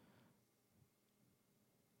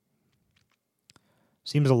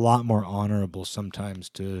 Seems a lot more honorable sometimes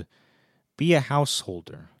to be a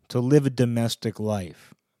householder, to live a domestic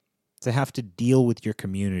life, to have to deal with your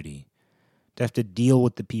community, to have to deal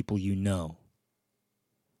with the people you know,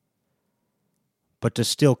 but to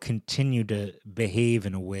still continue to behave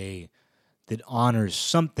in a way that honors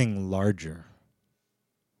something larger,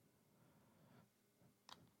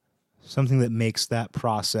 something that makes that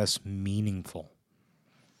process meaningful.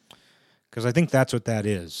 Because I think that's what that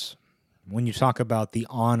is. When you talk about the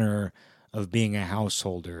honor of being a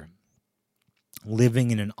householder,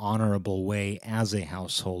 living in an honorable way as a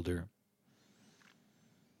householder,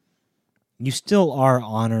 you still are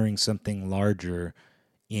honoring something larger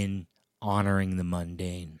in honoring the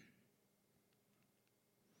mundane.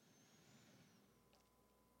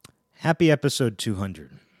 Happy episode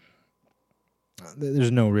 200.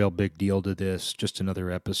 There's no real big deal to this, just another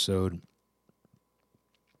episode.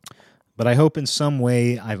 But I hope in some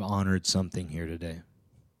way I've honored something here today.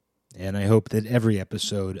 And I hope that every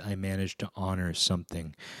episode I manage to honor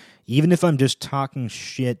something. Even if I'm just talking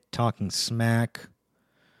shit, talking smack.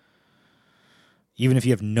 Even if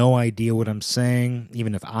you have no idea what I'm saying.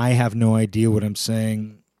 Even if I have no idea what I'm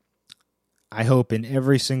saying. I hope in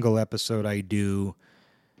every single episode I do,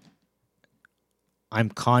 I'm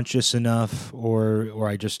conscious enough or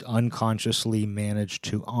I just unconsciously manage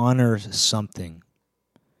to honor something.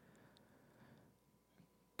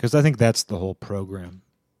 Because I think that's the whole program.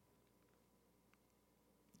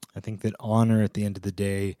 I think that honor at the end of the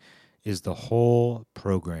day is the whole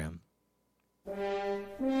program.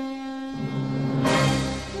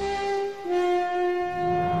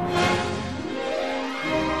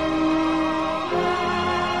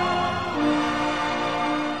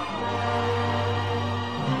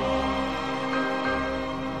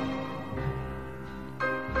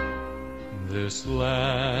 This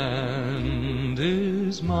land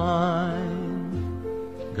is mine.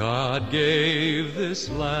 God gave this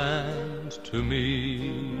land to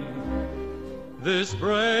me. This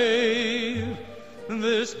brave,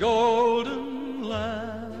 this golden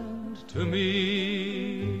land to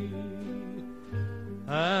me.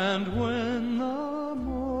 And when the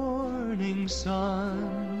morning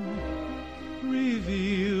sun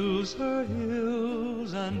reveals her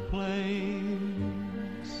hills and plains,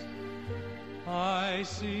 I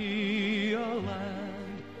see a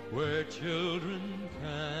land where children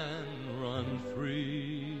can run free.